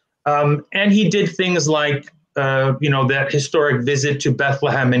sides. And he did things like, that historic visit to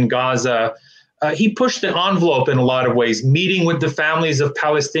Bethlehem in Gaza. He pushed the envelope in a lot of ways, meeting with the families of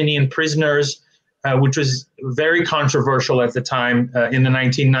Palestinian prisoners, which was very controversial at the time in the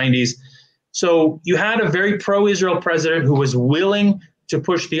 1990s. So you had a very pro-Israel president who was willing to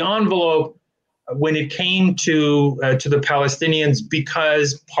push the envelope when it came to the Palestinians,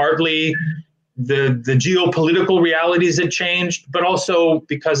 because partly the geopolitical realities had changed, but also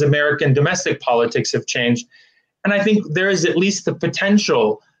because American domestic politics have changed. And I think there is at least the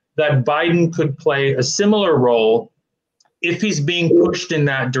potential that Biden could play a similar role if he's being pushed in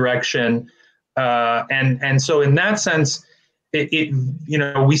that direction. And so in that sense,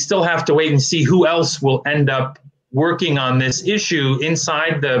 we still have to wait and see who else will end up working on this issue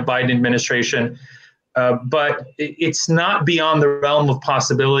inside the Biden administration. But it's not beyond the realm of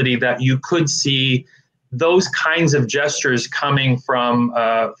possibility that you could see those kinds of gestures coming from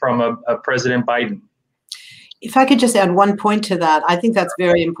a President Biden. If I could just add one point to that, I think that's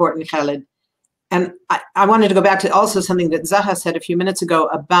very important, Khaled. And I wanted to go back to also something that Zaha said a few minutes ago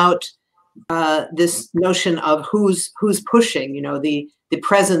about this notion of who's pushing, the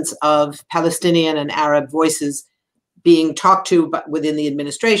presence of Palestinian and Arab voices being talked to within the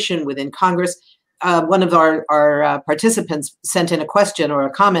administration, within Congress. One of our participants sent in a question or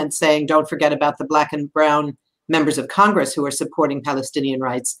a comment saying, don't forget about the Black and brown members of Congress who are supporting Palestinian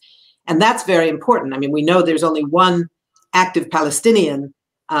rights. And that's very important. I mean, we know there's only one active Palestinian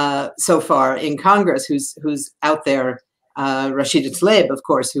so far in Congress who's out there, Rashida Tlaib, of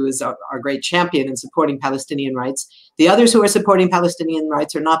course, who is our great champion in supporting Palestinian rights. The others who are supporting Palestinian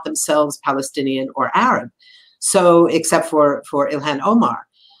rights are not themselves Palestinian or Arab, so except for Ilhan Omar.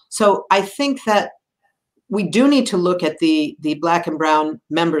 So I think that we do need to look at the Black and brown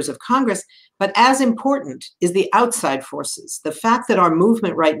members of Congress, but as important is the outside forces. The fact that our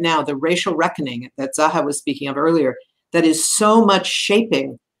movement right now, the racial reckoning that Zaha was speaking of earlier, that is so much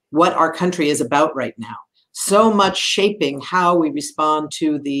shaping what our country is about right now, so much shaping how we respond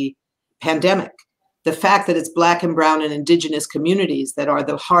to the pandemic. The fact that it's Black and brown and indigenous communities that are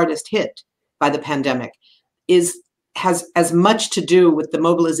the hardest hit by the pandemic has as much to do with the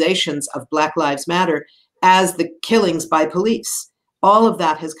mobilizations of Black Lives Matter as the killings by police. All of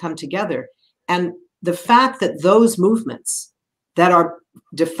that has come together. And the fact that those movements that are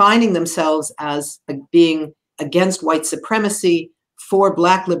defining themselves as being against white supremacy, for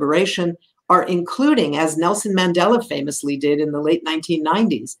Black liberation, are including, as Nelson Mandela famously did in the late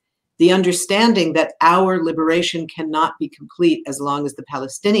 1990s, the understanding that our liberation cannot be complete as long as the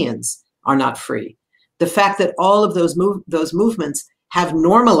Palestinians are not free. The fact that all of those movements have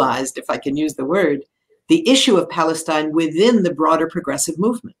normalized, if I can use the word, the issue of Palestine within the broader progressive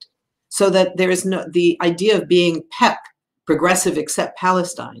movement. So that there is the idea of being PEP, progressive except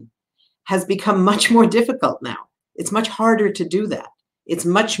Palestine, has become much more difficult now. It's much harder to do that. It's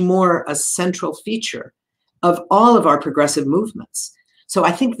much more a central feature of all of our progressive movements. So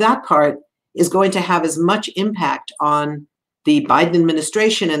I think that part is going to have as much impact on the Biden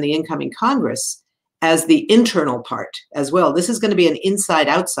administration and the incoming Congress as the internal part as well. This is going to be an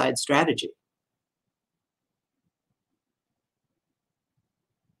inside-outside strategy.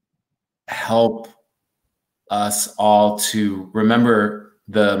 Help us all to remember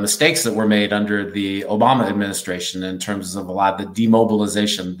the mistakes that were made under the Obama administration in terms of a lot of the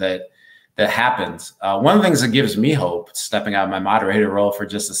demobilization that happened. One of the things that gives me hope, stepping out of my moderator role for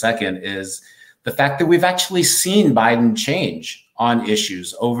just a second, is the fact that we've actually seen Biden change on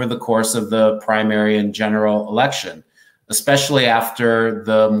issues over the course of the primary and general election, especially after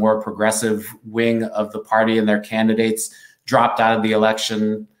the more progressive wing of the party and their candidates dropped out of the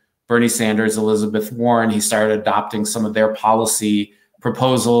election. Bernie Sanders, Elizabeth Warren, he started adopting some of their policy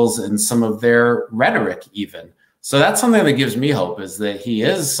proposals and some of their rhetoric even. So that's something that gives me hope, is that he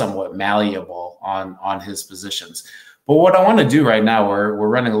is somewhat malleable on his positions. But what I want to do right now, we're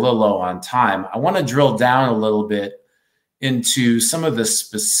running a little low on time. I want to drill down a little bit into some of the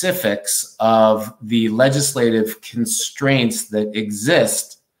specifics of the legislative constraints that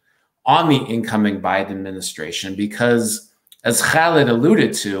exist on the incoming Biden administration, because as Khaled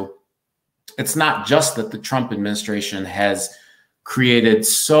alluded to, it's not just that the Trump administration has created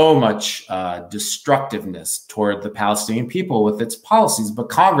so much destructiveness toward the Palestinian people with its policies, but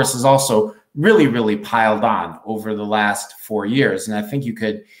Congress has also really piled on over the last 4 years. And I think you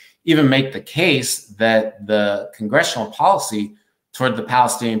could even make the case that the congressional policy toward the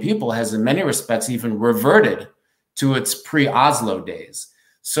Palestinian people has in many respects even reverted to its pre-Oslo days.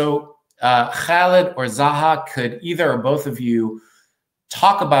 So Khaled or Zaha, could either or both of you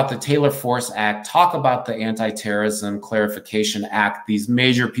talk about the Taylor Force Act, talk about the Anti-Terrorism Clarification Act, these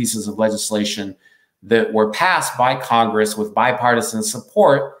major pieces of legislation that were passed by Congress with bipartisan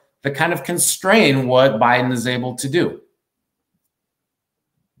support that kind of constrain what Biden is able to do?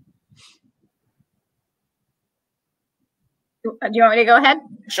 Do you want me to go ahead?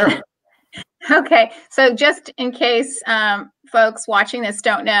 Sure. Okay, so just in case folks watching this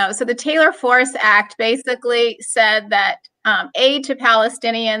don't know, so the Taylor Force Act basically said that aid to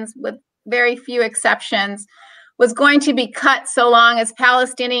Palestinians, with very few exceptions, was going to be cut so long as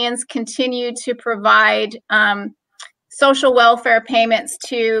Palestinians continued to provide social welfare payments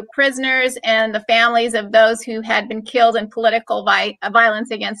to prisoners and the families of those who had been killed in political violence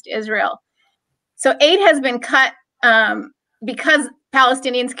against Israel. So aid has been cut because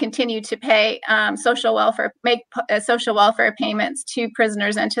Palestinians continue to pay social welfare payments to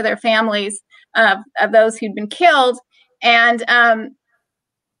prisoners and to their families of those who'd been killed. And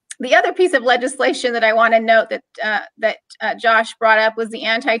the other piece of legislation that I want to note that Josh brought up was the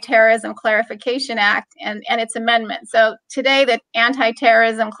Anti-Terrorism Clarification Act and its amendment. So today, the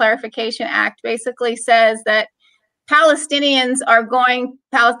Anti-Terrorism Clarification Act basically says that Palestinians are going,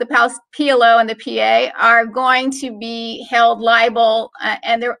 the PLO and the PA are going to be held liable,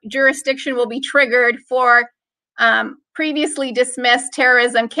 and their jurisdiction will be triggered for previously dismissed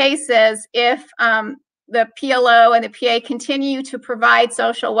terrorism cases if the PLO and the PA continue to provide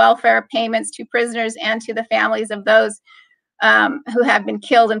social welfare payments to prisoners and to the families of those who have been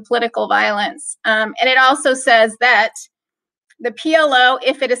killed in political violence. And it also says that the PLO,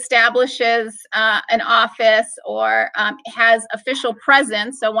 if it establishes an office or has official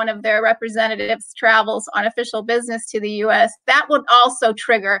presence, so one of their representatives travels on official business to the U.S., that would also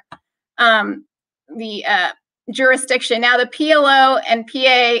trigger the jurisdiction. Now, the PLO and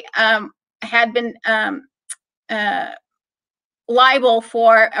PA had been liable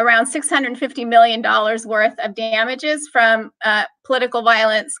for around $650 million worth of damages from political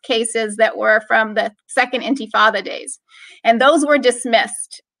violence cases that were from the Second Intifada days. And those were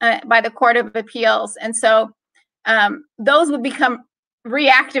dismissed by the Court of Appeals. And so those would become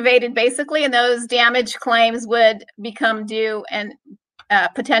reactivated basically, and those damage claims would become due and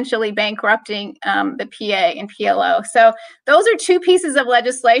potentially bankrupting the PA and PLO. So those are two pieces of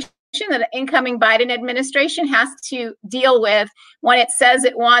legislation that the incoming Biden administration has to deal with when it says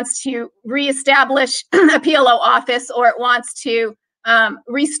it wants to reestablish a PLO office or it wants to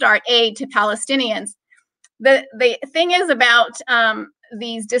restart aid to Palestinians. The thing is about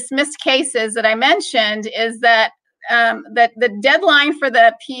these dismissed cases that I mentioned is that that the deadline for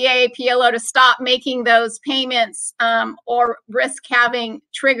the PA, PLO to stop making those payments or risk having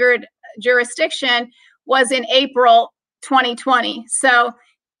triggered jurisdiction was in April 2020. So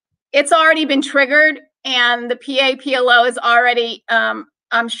it's already been triggered, and the PA, PLO is already,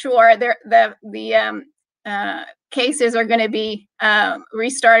 I'm sure, the cases are going to be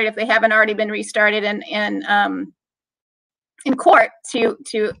restarted if they haven't already been restarted in court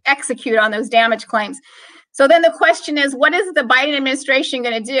to execute on those damage claims. So then the question is, what is the Biden administration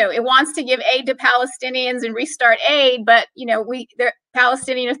going to do? It wants to give aid to Palestinians and restart aid, but the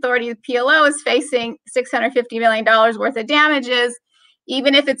Palestinian Authority, the PLO, is facing $650 million worth of damages.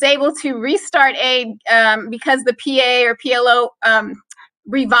 Even if it's able to restart aid because the PA or PLO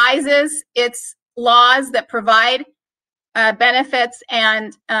revises its laws that provide benefits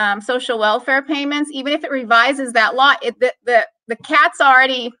and social welfare payments, even if it revises that law, the cat's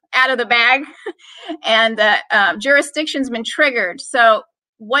already out of the bag, and jurisdiction's been triggered. So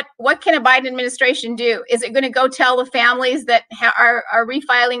what can a Biden administration do? Is it going to go tell the families that are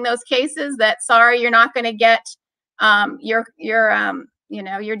refiling those cases that, sorry, you're not going to get your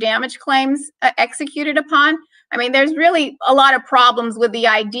damage claims executed upon? I mean, there's really a lot of problems with the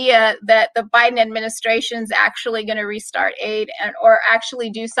idea that the Biden administration is actually going to restart aid or actually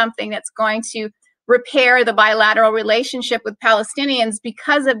do something that's going to repair the bilateral relationship with Palestinians,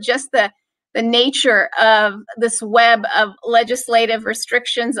 because of just the nature of this web of legislative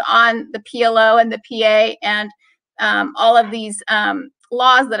restrictions on the PLO and the PA and all of these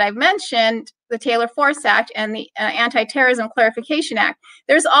laws that I've mentioned, the Taylor Force Act and the Anti-Terrorism Clarification Act.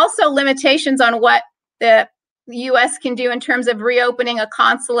 There's also limitations on what the U.S. can do in terms of reopening a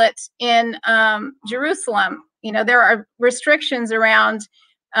consulate in Jerusalem. You know, there are restrictions around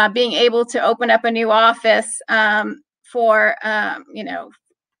being able to open up a new office for,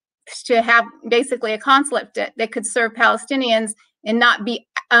 to have basically a consulate that could serve Palestinians and not be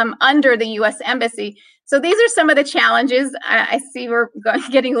under the U.S. Embassy. So these are some of the challenges. I see we're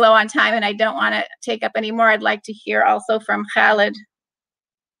getting low on time, and I don't want to take up any more. I'd like to hear also from Khaled.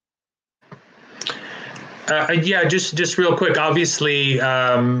 Yeah, just real quick. Obviously,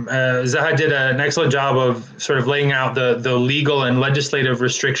 Zaha did an excellent job of sort of laying out the legal and legislative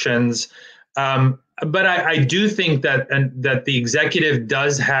restrictions. But I do think that the executive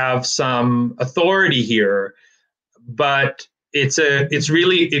does have some authority here, but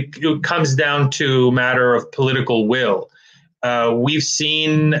it comes down to a matter of political will. We've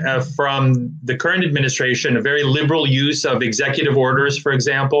seen from the current administration a very liberal use of executive orders, for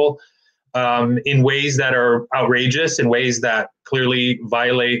example, in ways that are outrageous, in ways that clearly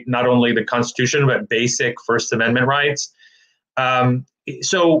violate not only the Constitution, but basic First Amendment rights.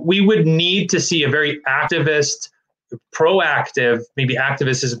 So we would need to see a very activist, proactive, maybe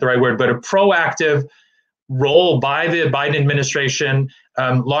activist isn't the right word, but a proactive role by the Biden administration.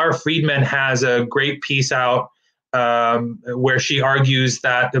 Laura Friedman has a great piece out where she argues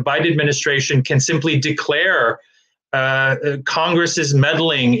that the Biden administration can simply declare Congress's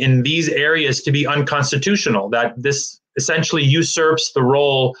meddling in these areas to be unconstitutional, that this essentially usurps the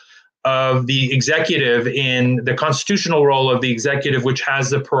role of the executive, in the constitutional role of the executive, which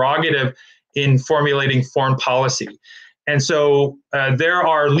has the prerogative in formulating foreign policy. And so there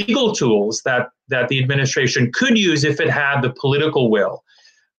are legal tools that the administration could use if it had the political will.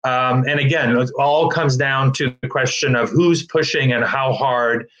 And again, it all comes down to the question of who's pushing and how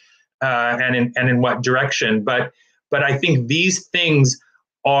hard and in what direction. But I think these things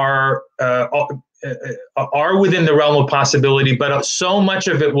are within the realm of possibility, but so much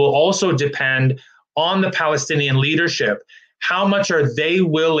of it will also depend on the Palestinian leadership. How much are they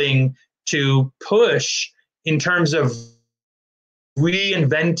willing to push in terms of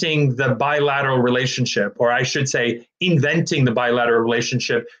reinventing the bilateral relationship, or I should say inventing the bilateral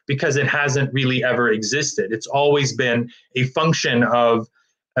relationship, because it hasn't really ever existed. It's always been a function of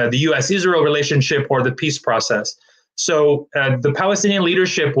the US-Israel relationship or the peace process. So the Palestinian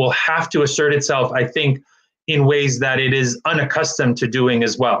leadership will have to assert itself, I think, in ways that it is unaccustomed to doing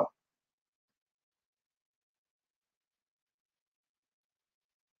as well.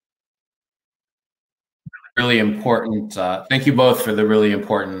 Really important. Thank you both for the really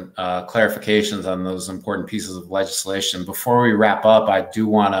important clarifications on those important pieces of legislation. Before we wrap up, I do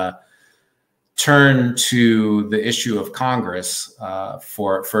want to turn to the issue of Congress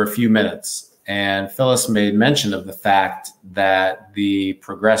for a few minutes. And Phyllis made mention of the fact that the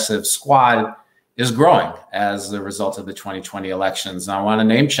progressive squad is growing as a result of the 2020 elections. And I want to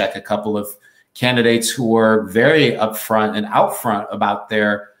name check a couple of candidates who were very upfront and out front about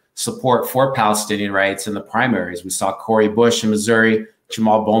their support for Palestinian rights in the primaries. We saw Cori Bush in Missouri,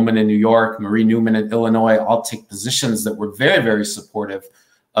 Jamal Bowman in New York, Marie Newman in Illinois, all take positions that were very, very supportive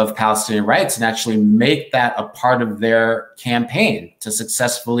of Palestinian rights and actually make that a part of their campaign to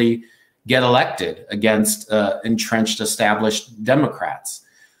successfully get elected against entrenched established Democrats.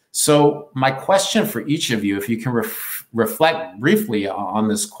 So my question for each of you, if you can reflect briefly on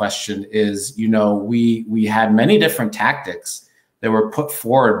this question, is, we had many different tactics that were put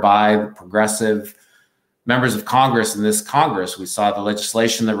forward by the progressive members of Congress in this Congress. We saw the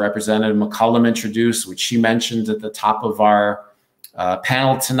legislation that Representative McCollum introduced, which she mentioned at the top of our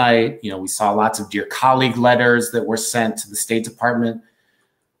panel tonight. We saw lots of Dear Colleague letters that were sent to the State Department.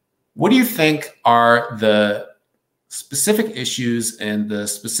 What do you think are the specific issues and the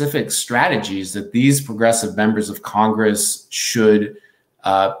specific strategies that these progressive members of Congress should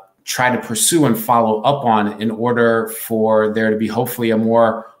try to pursue and follow up on in order for there to be hopefully a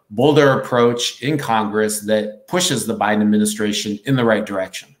more bolder approach in Congress that pushes the Biden administration in the right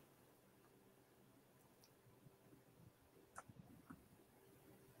direction?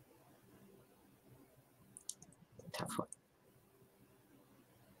 Tough one.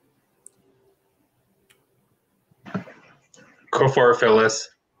 Go for it, Phyllis.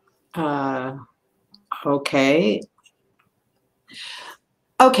 Okay.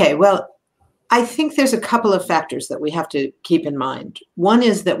 Okay, well, I think there's a couple of factors that we have to keep in mind. One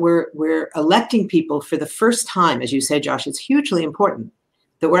is that we're electing people for the first time, as you say, Josh. It's hugely important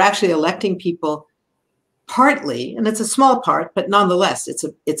that we're actually electing people partly, and it's a small part, but nonetheless,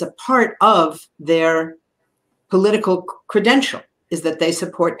 it's a part of their political credential is that they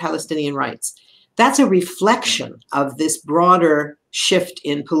support Palestinian rights. That's a reflection of this broader shift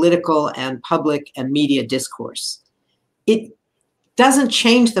in political and public and media discourse. It doesn't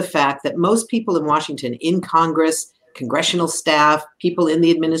change the fact that most people in Washington, in Congress, congressional staff, people in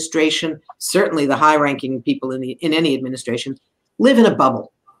the administration, certainly the high-ranking people in any administration, live in a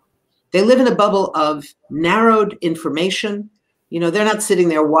bubble. They live in a bubble of narrowed information. You know, they're not sitting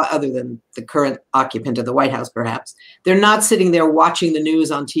there, other than the current occupant of the White House, perhaps. They're not sitting there watching the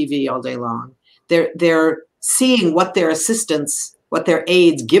news on TV all day long. They're seeing what their assistants, what their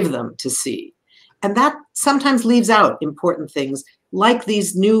aides give them to see. And that sometimes leaves out important things like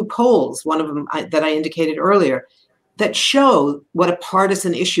these new polls, one of them that I indicated earlier, that show what a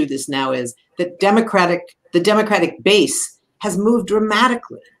partisan issue this now is, that the Democratic base has moved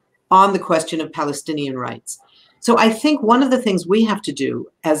dramatically on the question of Palestinian rights. So I think one of the things we have to do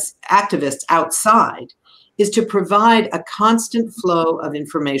as activists outside is to provide a constant flow of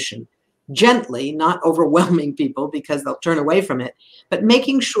information, gently, not overwhelming people because they'll turn away from it, but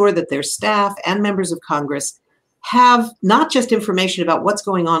making sure that their staff and members of Congress have not just information about what's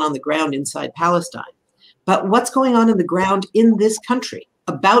going on the ground inside Palestine, but what's going on the ground in this country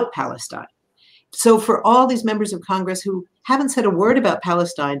about Palestine. So for all these members of Congress who haven't said a word about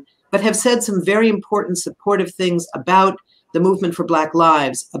Palestine, but have said some very important supportive things about the movement for Black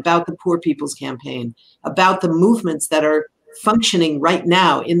Lives, about the Poor People's Campaign, about the movements that are functioning right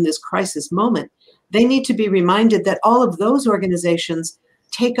now in this crisis moment, they need to be reminded that all of those organizations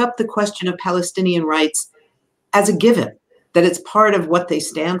take up the question of Palestinian rights as a given, that it's part of what they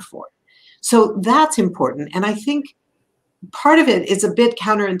stand for. So that's important. And I think part of it is a bit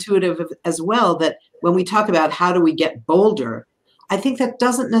counterintuitive as well, that when we talk about how do we get bolder, I think that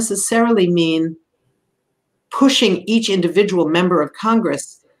doesn't necessarily mean pushing each individual member of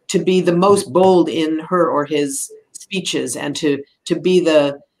Congress to be the most bold in her or his speeches and to be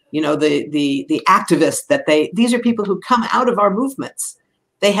the activists that these are people who come out of our movements.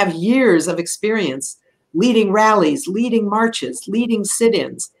 They have years of experience leading rallies, leading marches, leading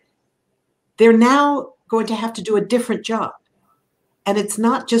sit-ins. They're now going to have to do a different job. And it's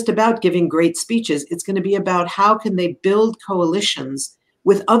not just about giving great speeches. It's going to be about how can they build coalitions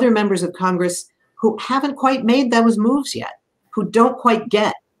with other members of Congress who haven't quite made those moves yet, who don't quite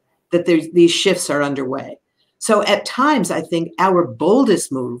get that these shifts are underway. So at times, I think our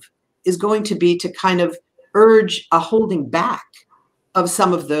boldest move is going to be to kind of urge a holding back of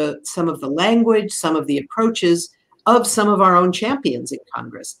some of the language, some of the approaches of some of our own champions in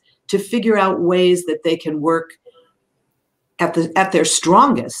Congress to figure out ways that they can work at their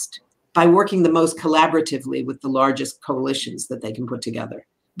strongest by working the most collaboratively with the largest coalitions that they can put together.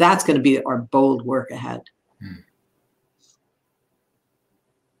 That's going to be our bold work ahead.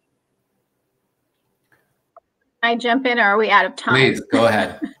 I jump in, or are we out of time? Please, go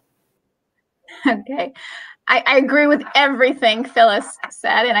ahead. Okay. I agree with everything Phyllis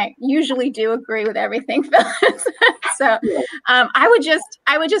said, and I usually do agree with everything Phyllis said. So I would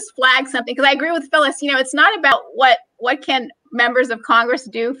just flag something, because I agree with Phyllis. You know, it's not about what can members of Congress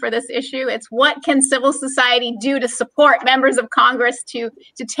do for this issue. It's what can civil society do to support members of Congress to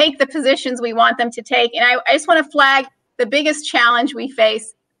take the positions we want them to take. And I just want to flag the biggest challenge we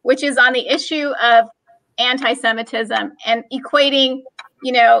face, which is on the issue of anti-Semitism and equating,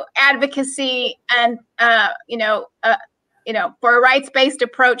 advocacy and, for a rights-based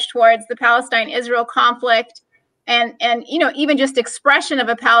approach towards the Palestine-Israel conflict and even just expression of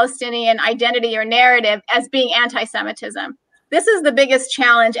a Palestinian identity or narrative as being anti-Semitism. This is the biggest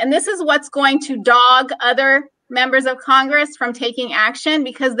challenge, and this is what's going to dog other members of Congress from taking action,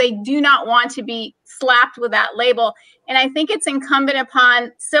 because they do not want to be slapped with that label. And I think it's incumbent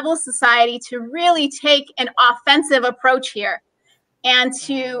upon civil society to really take an offensive approach here and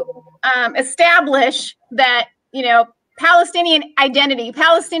to establish that, Palestinian identity,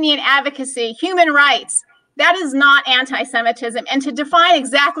 Palestinian advocacy, human rights that is not anti-Semitism. And to define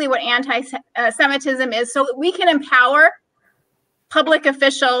exactly what anti-Semitism is, so we can empower public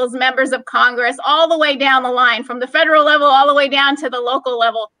officials, members of Congress, all the way down the line, from the federal level all the way down to the local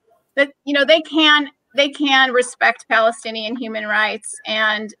level, that, you know, they can respect Palestinian human rights,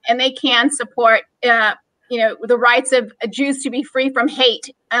 and they can support you know, the rights of Jews to be free from hate,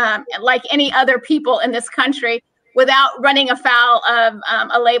 like any other people in this country, without running afoul of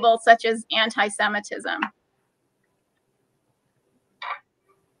a label such as anti-Semitism.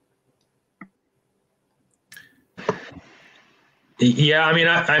 Yeah, I mean,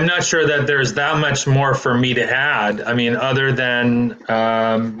 I'm not sure that there's that much more for me to add. I mean, other than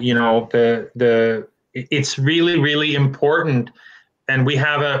you know, it's really, really important, and we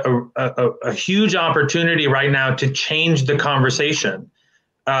have a huge opportunity right now to change the conversation.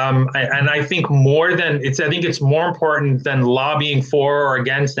 And I think I think it's more important than lobbying for or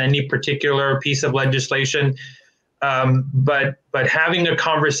against any particular piece of legislation. But having a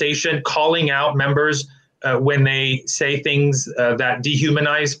conversation, calling out members when they say things that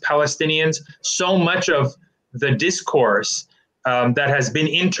dehumanize Palestinians. So much of the discourse that has been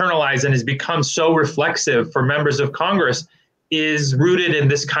internalized and has become so reflexive for members of Congress is rooted in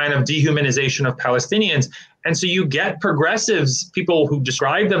this kind of dehumanization of Palestinians. And so you get progressives, people who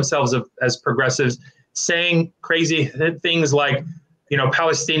describe themselves as progressives, saying crazy things like, you know,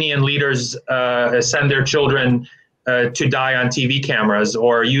 Palestinian leaders send their children to die on TV cameras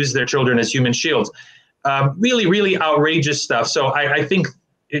or use their children as human shields. Really, really outrageous stuff. So I think,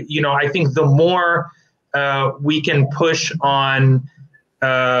 you know, I think the more we can push on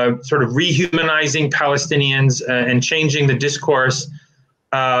sort of rehumanizing Palestinians and changing the discourse,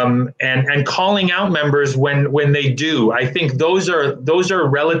 and calling out members when they do, I think those are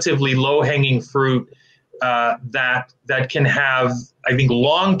relatively low-hanging fruit that can have, I think,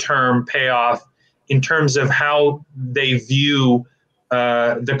 long-term payoff in terms of how they view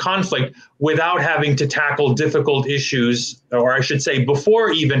the conflict without having to tackle difficult issues, or I should say,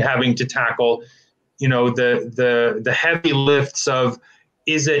 before even having to tackle, you know, the heavy lifts of,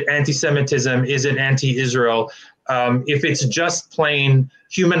 is it anti-Semitism? Is it anti-Israel? If it's just plain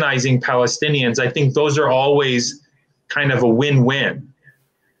humanizing Palestinians, I think those are always kind of a win-win.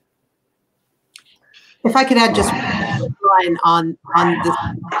 If I could add just one line on this,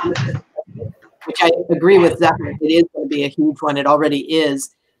 which I agree with Zaha, it is going to be a huge one. It already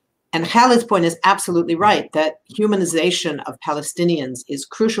is. And Khaled's point is absolutely right, that humanization of Palestinians is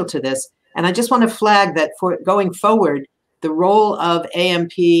crucial to this. And I just want to flag that for going forward, the role of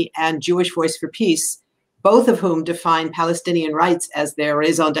AMP and Jewish Voice for Peace, both of whom define Palestinian rights as their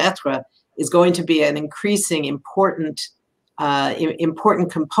raison d'etre, is going to be an increasing important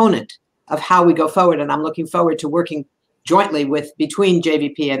component of how we go forward. And I'm looking forward to working jointly between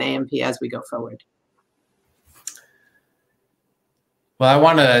JVP and AMP as we go forward. Well, I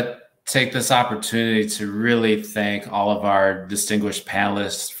want to take this opportunity to really thank all of our distinguished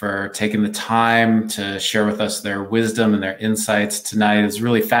panelists for taking the time to share with us their wisdom and their insights tonight. It's a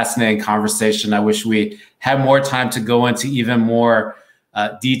really fascinating conversation. I wish we had more time to go into even more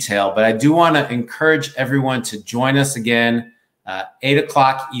detail, but I do want to encourage everyone to join us again 8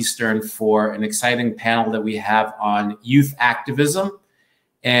 o'clock Eastern for an exciting panel that we have on youth activism.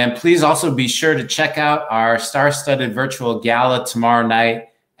 And please also be sure to check out our star-studded virtual gala tomorrow night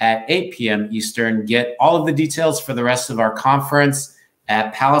at 8 p.m. Eastern. Get all of the details for the rest of our conference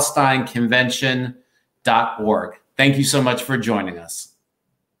at PalestineConvention.org. Thank you so much for joining us.